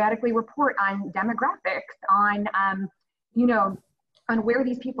 periodically report on demographics, on where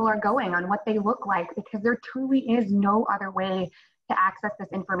these people are going, on what they look like, because there truly is no other way to access this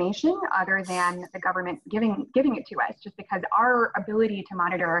information other than the government giving it to us, just because our ability to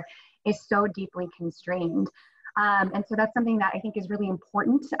monitor is so deeply constrained. And so that's something that I think is really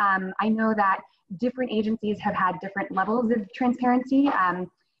important. I know that different agencies have had different levels of transparency.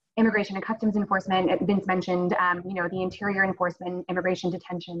 Immigration and Customs Enforcement, Vince mentioned, you know, the Interior Enforcement Immigration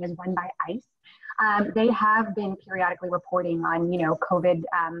Detention is run by ICE. They have been periodically reporting on, you know, COVID,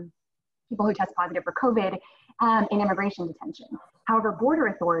 people who test positive for COVID in immigration detention. However, border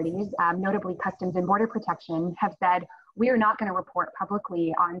authorities, notably Customs and Border Protection, have said, we are not going to report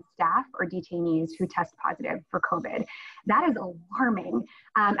publicly on staff or detainees who test positive for COVID. That is alarming.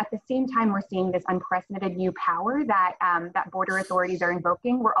 At the same time, we're seeing this unprecedented new power that, that border authorities are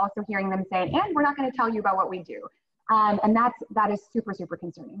invoking. We're also hearing them say, and we're not going to tell you about what we do. And that is super, super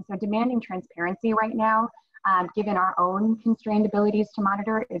concerning. So demanding transparency right now, given our own constrained abilities to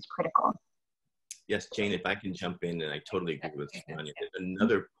monitor, is critical. Yes, Jane, if I can jump in, and I totally agree with Charanya.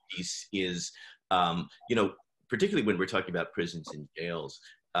 Another piece is, you know, particularly when we're talking about prisons and jails,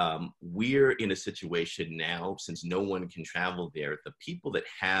 we're in a situation now, since no one can travel there, the people that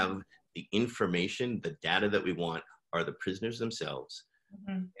have the information, the data that we want, are the prisoners themselves,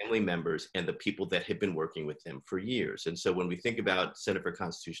 family members, and the people that have been working with them for years. And so when we think about Center for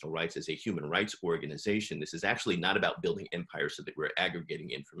Constitutional Rights as a human rights organization, this is actually not about building empires so that we're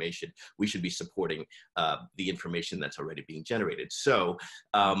aggregating information. We should be supporting the information that's already being generated. So,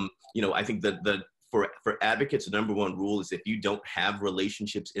 you know, I think that for advocates, the number one rule is if you don't have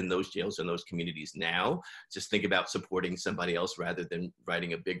relationships in those jails and those communities now, just think about supporting somebody else rather than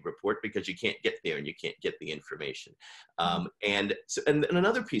writing a big report, because you can't get there and you can't get the information. And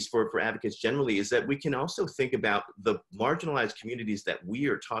another piece for advocates generally is that we can also think about the marginalized communities that we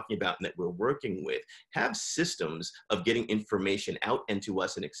are talking about and that we're working with have systems of getting information out and to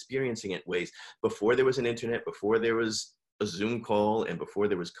us and experiencing it ways before there was an internet, before there was a Zoom call, and before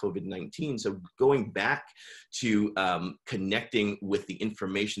there was COVID-19. So going back to connecting with the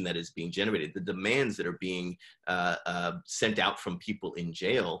information that is being generated, the demands that are being sent out from people in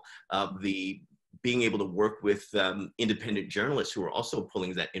jail, being able to work with independent journalists who are also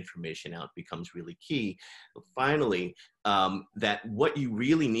pulling that information out becomes really key. Finally, that what you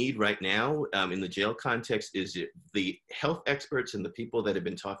really need right now in the jail context is the health experts and the people that have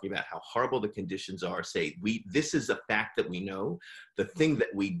been talking about how horrible the conditions are say, this is a fact that we know. The thing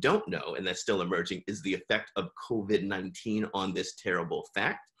that we don't know, and that's still emerging, is the effect of COVID-19 on this terrible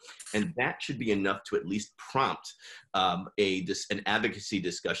fact. And that should be enough to at least prompt an advocacy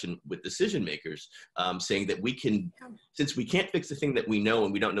discussion with decision makers, saying that we can, since we can't fix the thing that we know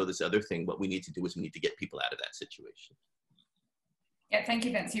and we don't know this other thing, what we need to do is we need to get people out of that situation. Yeah, thank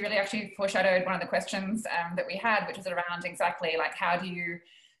you, Vince. You really actually foreshadowed one of the questions that we had, which was around exactly like how do you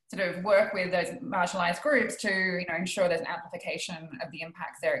sort of work with those marginalized groups to, you know, ensure there's an amplification of the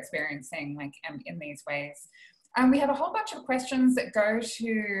impacts they're experiencing, like in these ways. We have a whole bunch of questions that go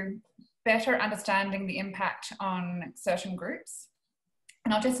to better understanding the impact on certain groups.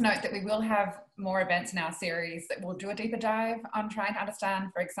 And I'll just note that we will have more events in our series that will do a deeper dive on trying to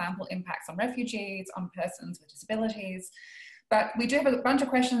understand, for example, impacts on refugees, on persons with disabilities. But we do have a bunch of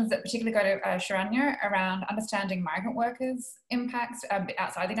questions that particularly go to Charanya around understanding migrant workers' impacts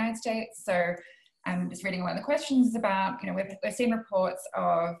outside the United States. So I'm just reading one of the questions about, you know, we've seen reports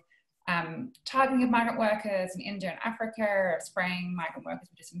of targeting of migrant workers in India and Africa, of spraying migrant workers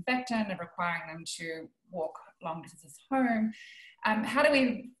with disinfectant, of requiring them to walk long distances home. How do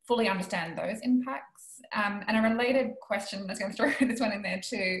we fully understand those impacts? And a related question, I was going to throw this one in there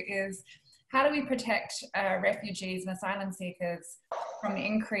too, is how do we protect refugees and asylum seekers from the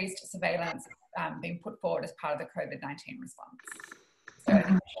increased surveillance being put forward as part of the COVID-19 response? So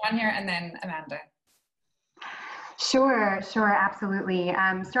Charanya and then Amanda. Sure, absolutely.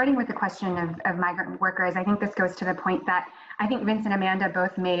 Starting with the question of migrant workers, I think this goes to the point that I think Vince and Amanda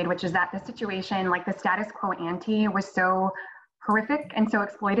both made, which is that the situation, like the status quo ante, was so horrific and so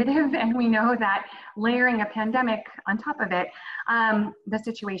exploitative. And we know that layering a pandemic on top of it, the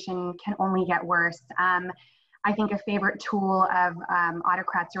situation can only get worse. I think a favorite tool of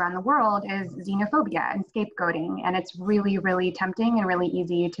autocrats around the world is xenophobia and scapegoating. And it's really, really tempting and really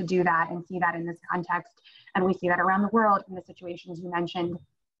easy to do that and see that in this context. And we see that around the world in the situations you mentioned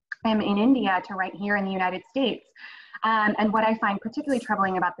in India to right here in the United States. And what I find particularly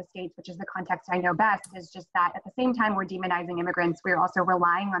troubling about the States, which is the context I know best, is just that at the same time we're demonizing immigrants, we're also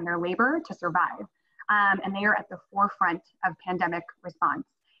relying on their labor to survive. And they are at the forefront of pandemic response.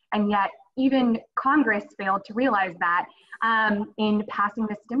 And yet even Congress failed to realize that in passing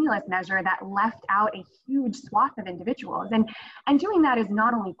the stimulus measure that left out a huge swath of individuals. And doing that is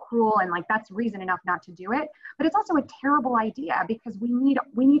not only cruel and like that's reason enough not to do it, but it's also a terrible idea because we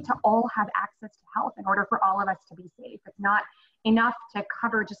need to all have access to health in order for all of us to be safe. It's not enough to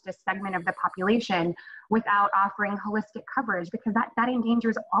cover just a segment of the population without offering holistic coverage because that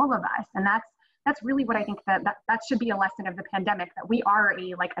endangers all of us. And that's that's really what I think that should be a lesson of the pandemic, that we are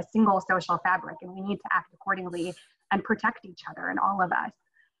a single social fabric, and we need to act accordingly and protect each other and all of us.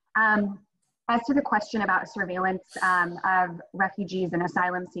 As to the question about surveillance of refugees and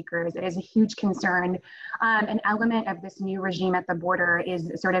asylum seekers, it is a huge concern. An element of this new regime at the border is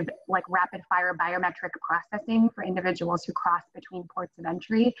sort of like rapid fire biometric processing for individuals who cross between ports of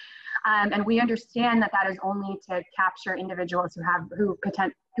entry. And we understand that is only to capture individuals who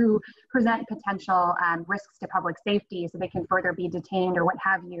present potential risks to public safety, so they can further be detained or what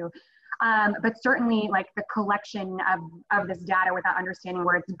have you. But certainly the collection of this data without understanding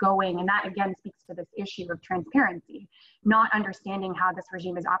where it's going, and that again speaks to this issue of transparency, not understanding how this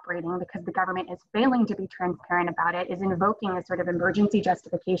regime is operating because the government is failing to be transparent about it, is invoking a sort of emergency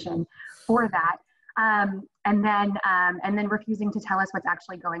justification for that, and then refusing to tell us what's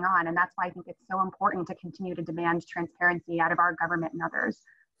actually going on. And that's why I think it's so important to continue to demand transparency out of our government and others.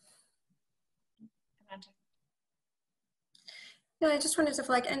 Yeah, I just wanted to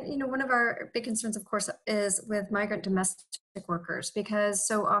flag, and one of our big concerns, of course, is with migrant domestic workers, because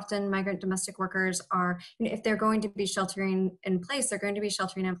so often migrant domestic workers are, if they're going to be sheltering in place, they're going to be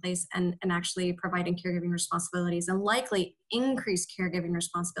sheltering in place and actually providing caregiving responsibilities, and likely increased caregiving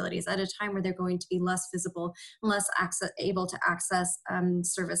responsibilities at a time where they're going to be less visible, less able to access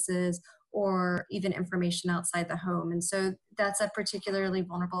services or even information outside the home. And so that's a particularly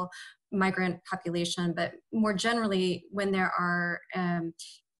vulnerable migrant population. But more generally, when there are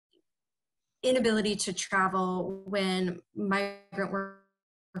inability to travel, when migrant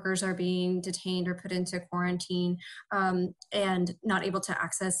workers are being detained or put into quarantine and not able to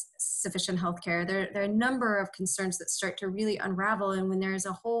access sufficient health care, there are a number of concerns that start to really unravel. And when there is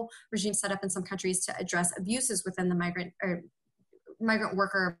a whole regime set up in some countries to address abuses within the migrant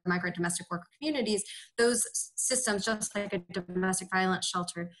domestic worker communities, those systems, just like a domestic violence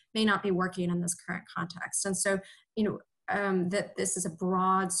shelter, may not be working in this current context. And so, that this is a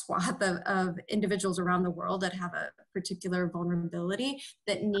broad swath of individuals around the world that have a particular vulnerability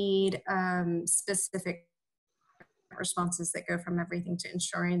that need specific responses that go from everything to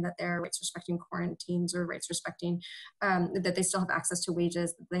ensuring that their rights respecting quarantines or rights respecting that they still have access to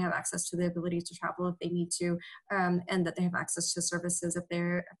wages, that they have access to the ability to travel if they need to, and that they have access to services if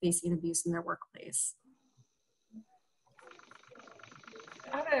they're facing abuse in their workplace.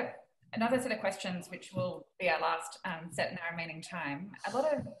 I have another set of questions, which will be our last set in our remaining time. A lot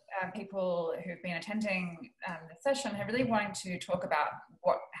of people who've been attending the session have really wanted to talk about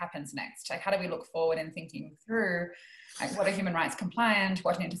what happens next. Like, how do we look forward in thinking through what a human rights compliant,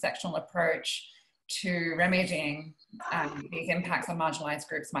 what an intersectional approach to remedying these impacts on marginalized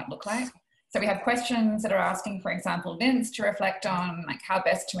groups might look like. So we have questions that are asking, for example, Vince to reflect on how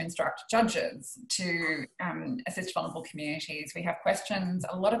best to instruct judges to assist vulnerable communities. We have questions,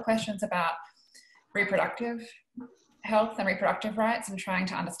 a lot of questions about reproductive health and reproductive rights, and trying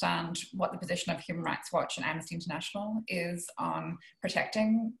to understand what the position of Human Rights Watch and Amnesty International is on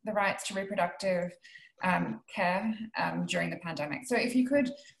protecting the rights to reproductive care during the pandemic. So if you could,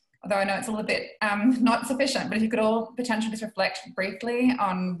 although I know it's a little bit not sufficient, but if you could all potentially just reflect briefly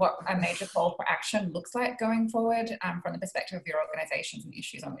on what a major call for action looks like going forward from the perspective of your organizations and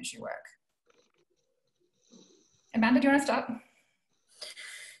issues on which you work. Amanda, do you want to start?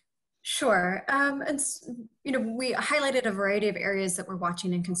 Sure. And we highlighted a variety of areas that we're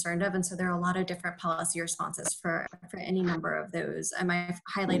watching and concerned of, and so there are a lot of different policy responses for any number of those. And I've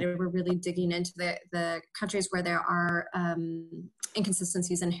highlighted we're really digging into the countries where there are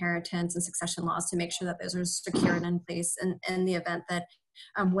inconsistencies in inheritance and succession laws to make sure that those are secure and in place in the event that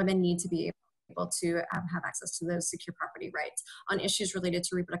women need to be able to have access to those secure property rights. On issues related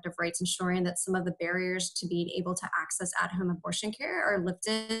to reproductive rights, ensuring that some of the barriers to being able to access at-home abortion care are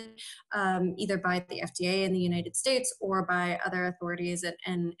lifted either by the FDA in the United States or by other authorities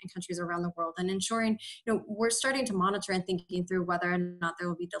in countries around the world. And ensuring, we're starting to monitor and thinking through whether or not there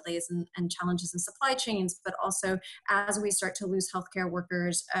will be delays and challenges in supply chains, but also as we start to lose healthcare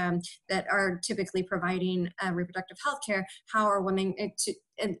workers that are typically providing reproductive healthcare, how are women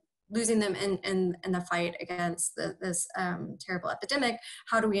losing them in the fight against this terrible epidemic?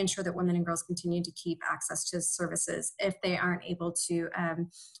 How do we ensure that women and girls continue to keep access to services if they aren't able to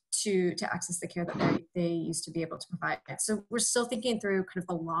access the care that they used to be able to provide? So we're still thinking through kind of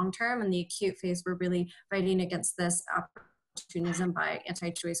the long term, and the acute phase, we're really fighting against this opportunism by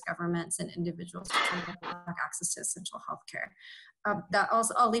anti-choice governments and individuals to try to have access to essential health care.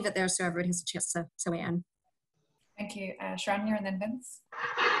 I'll leave it there so everybody has a chance to weigh in. Thank you. Charanya, and then Vince.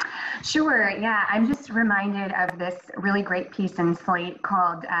 Sure, yeah, I'm just reminded of this really great piece in Slate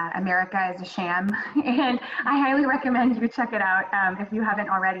called America is a Sham, and I highly recommend you check it out if you haven't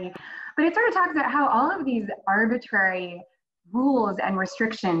already. But it sort of talks about how all of these arbitrary rules and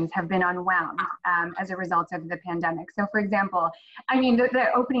restrictions have been unwound as a result of the pandemic. So for example, I mean, the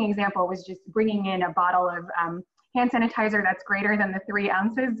opening example was just bringing in a bottle of hand sanitizer that's greater than the 3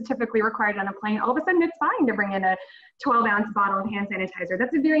 ounces typically required on a plane. All of a sudden it's fine to bring in a 12-ounce bottle of hand sanitizer.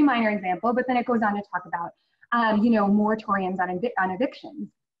 That's a very minor example, but then it goes on to talk about, moratoriums on evictions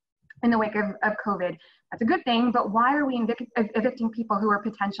in the wake of COVID. That's a good thing, but why are we evicting people who are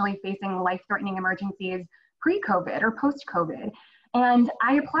potentially facing life-threatening emergencies pre-COVID or post-COVID? And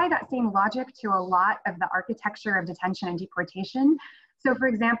I apply that same logic to a lot of the architecture of detention and deportation. So for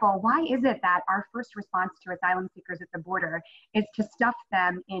example, why is it that our first response to asylum seekers at the border is to stuff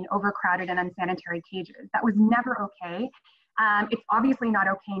them in overcrowded and unsanitary cages? That was never okay. It's obviously not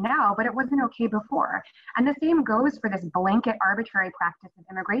okay now, but it wasn't okay before. And the same goes for this blanket arbitrary practice of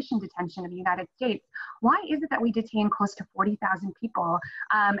immigration detention in the United States. Why is it that we detain close to 40,000 people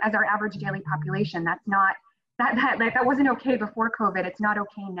as our average daily population? That's not, that wasn't okay before COVID. It's not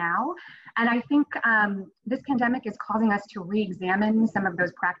okay now. And I think this pandemic is causing us to re-examine some of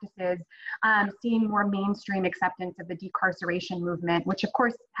those practices, seeing more mainstream acceptance of the decarceration movement, which of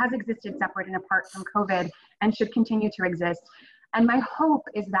course has existed separate and apart from COVID and should continue to exist. And my hope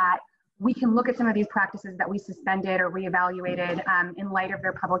is that we can look at some of these practices that we suspended or reevaluated in light of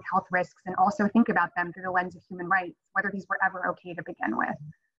their public health risks, and also think about them through the lens of human rights, whether these were ever okay to begin with.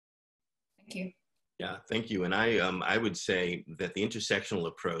 Thank you. Yeah, thank you. And I would say that the intersectional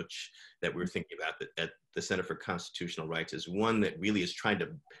approach that we're thinking about at the Center for Constitutional Rights is one that really is trying to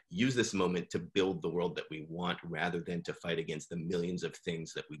use this moment to build the world that we want, rather than to fight against the millions of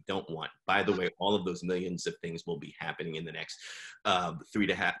things that we don't want. By the way, all of those millions of things will be happening in the next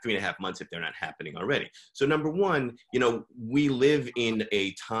 3.5 months if they're not happening already. So number one, we live in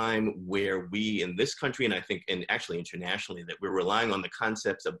a time where we in this country, and I think, and actually internationally, that we're relying on the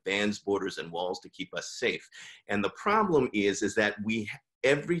concepts of bans, borders, and walls to keep us safe. And the problem is that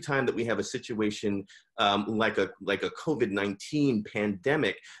every time that we have a situation like a COVID-19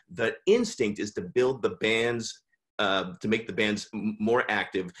 pandemic, the instinct is to build the bans, to make the bans more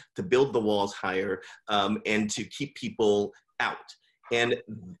active, to build the walls higher, and to keep people out. And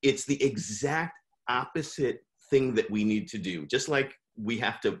it's the exact opposite thing that we need to do. Just like we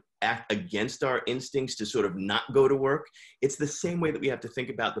have to act against our instincts to sort of not go to work, it's the same way that we have to think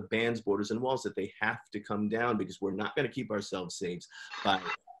about the bans, borders, and walls, that they have to come down, because we're not going to keep ourselves safe by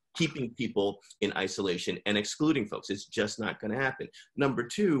keeping people in isolation and excluding folks. It's just not going to happen. Number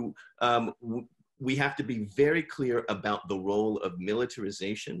two, we have to be very clear about the role of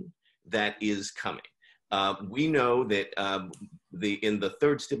militarization that is coming. We know that in the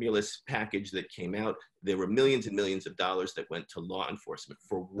third stimulus package that came out, there were millions and millions of dollars that went to law enforcement.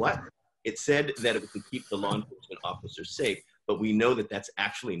 For what? It said that it would keep the law enforcement officers safe, but we know that that's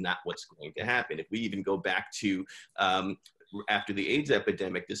actually not what's going to happen. If we even go back to after the AIDS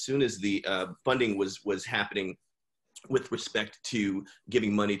epidemic, as soon as the funding was happening with respect to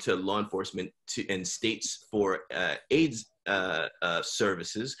giving money to law enforcement and states for AIDS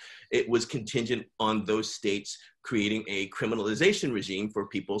services, it was contingent on those states creating a criminalization regime for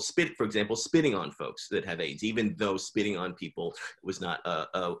people, for example, spitting on folks that have AIDS, even though spitting on people was not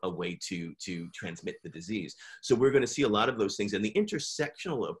a way to transmit the disease. So we're going to see a lot of those things. And the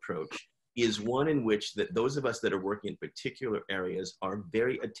intersectional approach is one in which that those of us that are working in particular areas are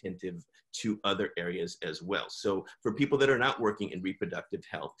very attentive to other areas as well. So for people that are not working in reproductive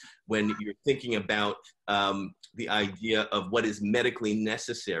health, when you're thinking about the idea of what is medically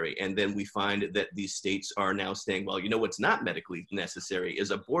necessary, and then we find that these states are now saying, well, what's not medically necessary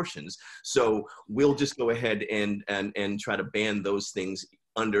is abortions. So we'll just go ahead and try to ban those things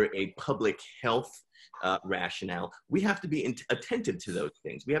under a public health rationale. We have to be attentive to those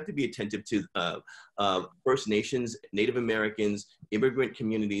things. We have to be attentive to First Nations, Native Americans, immigrant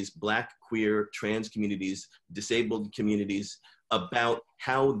communities, Black, queer, trans communities, disabled communities, about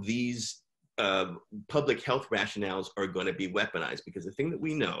how these public health rationales are going to be weaponized. Because the thing that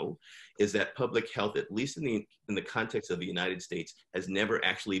we know is that public health, at least in the context of the United States, has never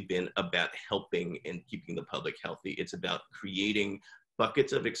actually been about helping and keeping the public healthy. It's about creating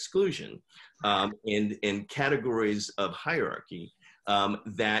buckets of exclusion and categories of hierarchy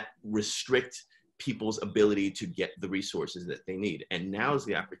that restrict people's ability to get the resources that they need. And now is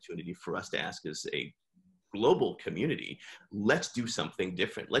the opportunity for us to ask, as a global community, let's do something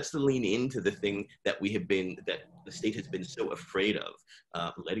different. Let's lean into the thing that that the state has been so afraid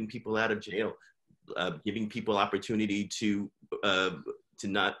of, letting people out of jail, giving people opportunity to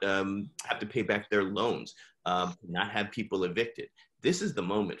not have to pay back their loans, not have people evicted. This is the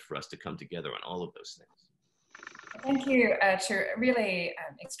moment for us to come together on all of those things. Thank you to a really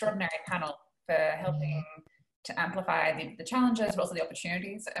extraordinary panel for helping to amplify the challenges, but also the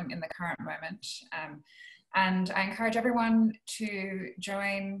opportunities in the current moment. And I encourage everyone to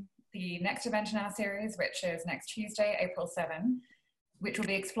join the next event in our series, which is next Tuesday, April 7, which will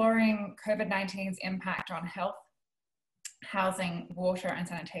be exploring COVID-19's impact on health, housing, water, and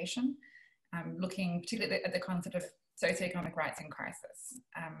sanitation, looking particularly at the concept of socioeconomic rights in crisis.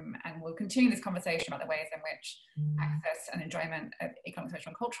 And we'll continue this conversation about the ways in which access and enjoyment of economic, social,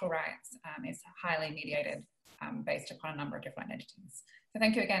 and cultural rights is highly mediated based upon a number of different entities. So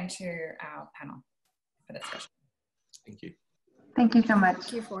thank you again to our panel for this discussion. Thank you. Thank you so much.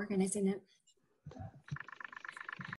 Thank you for organizing it.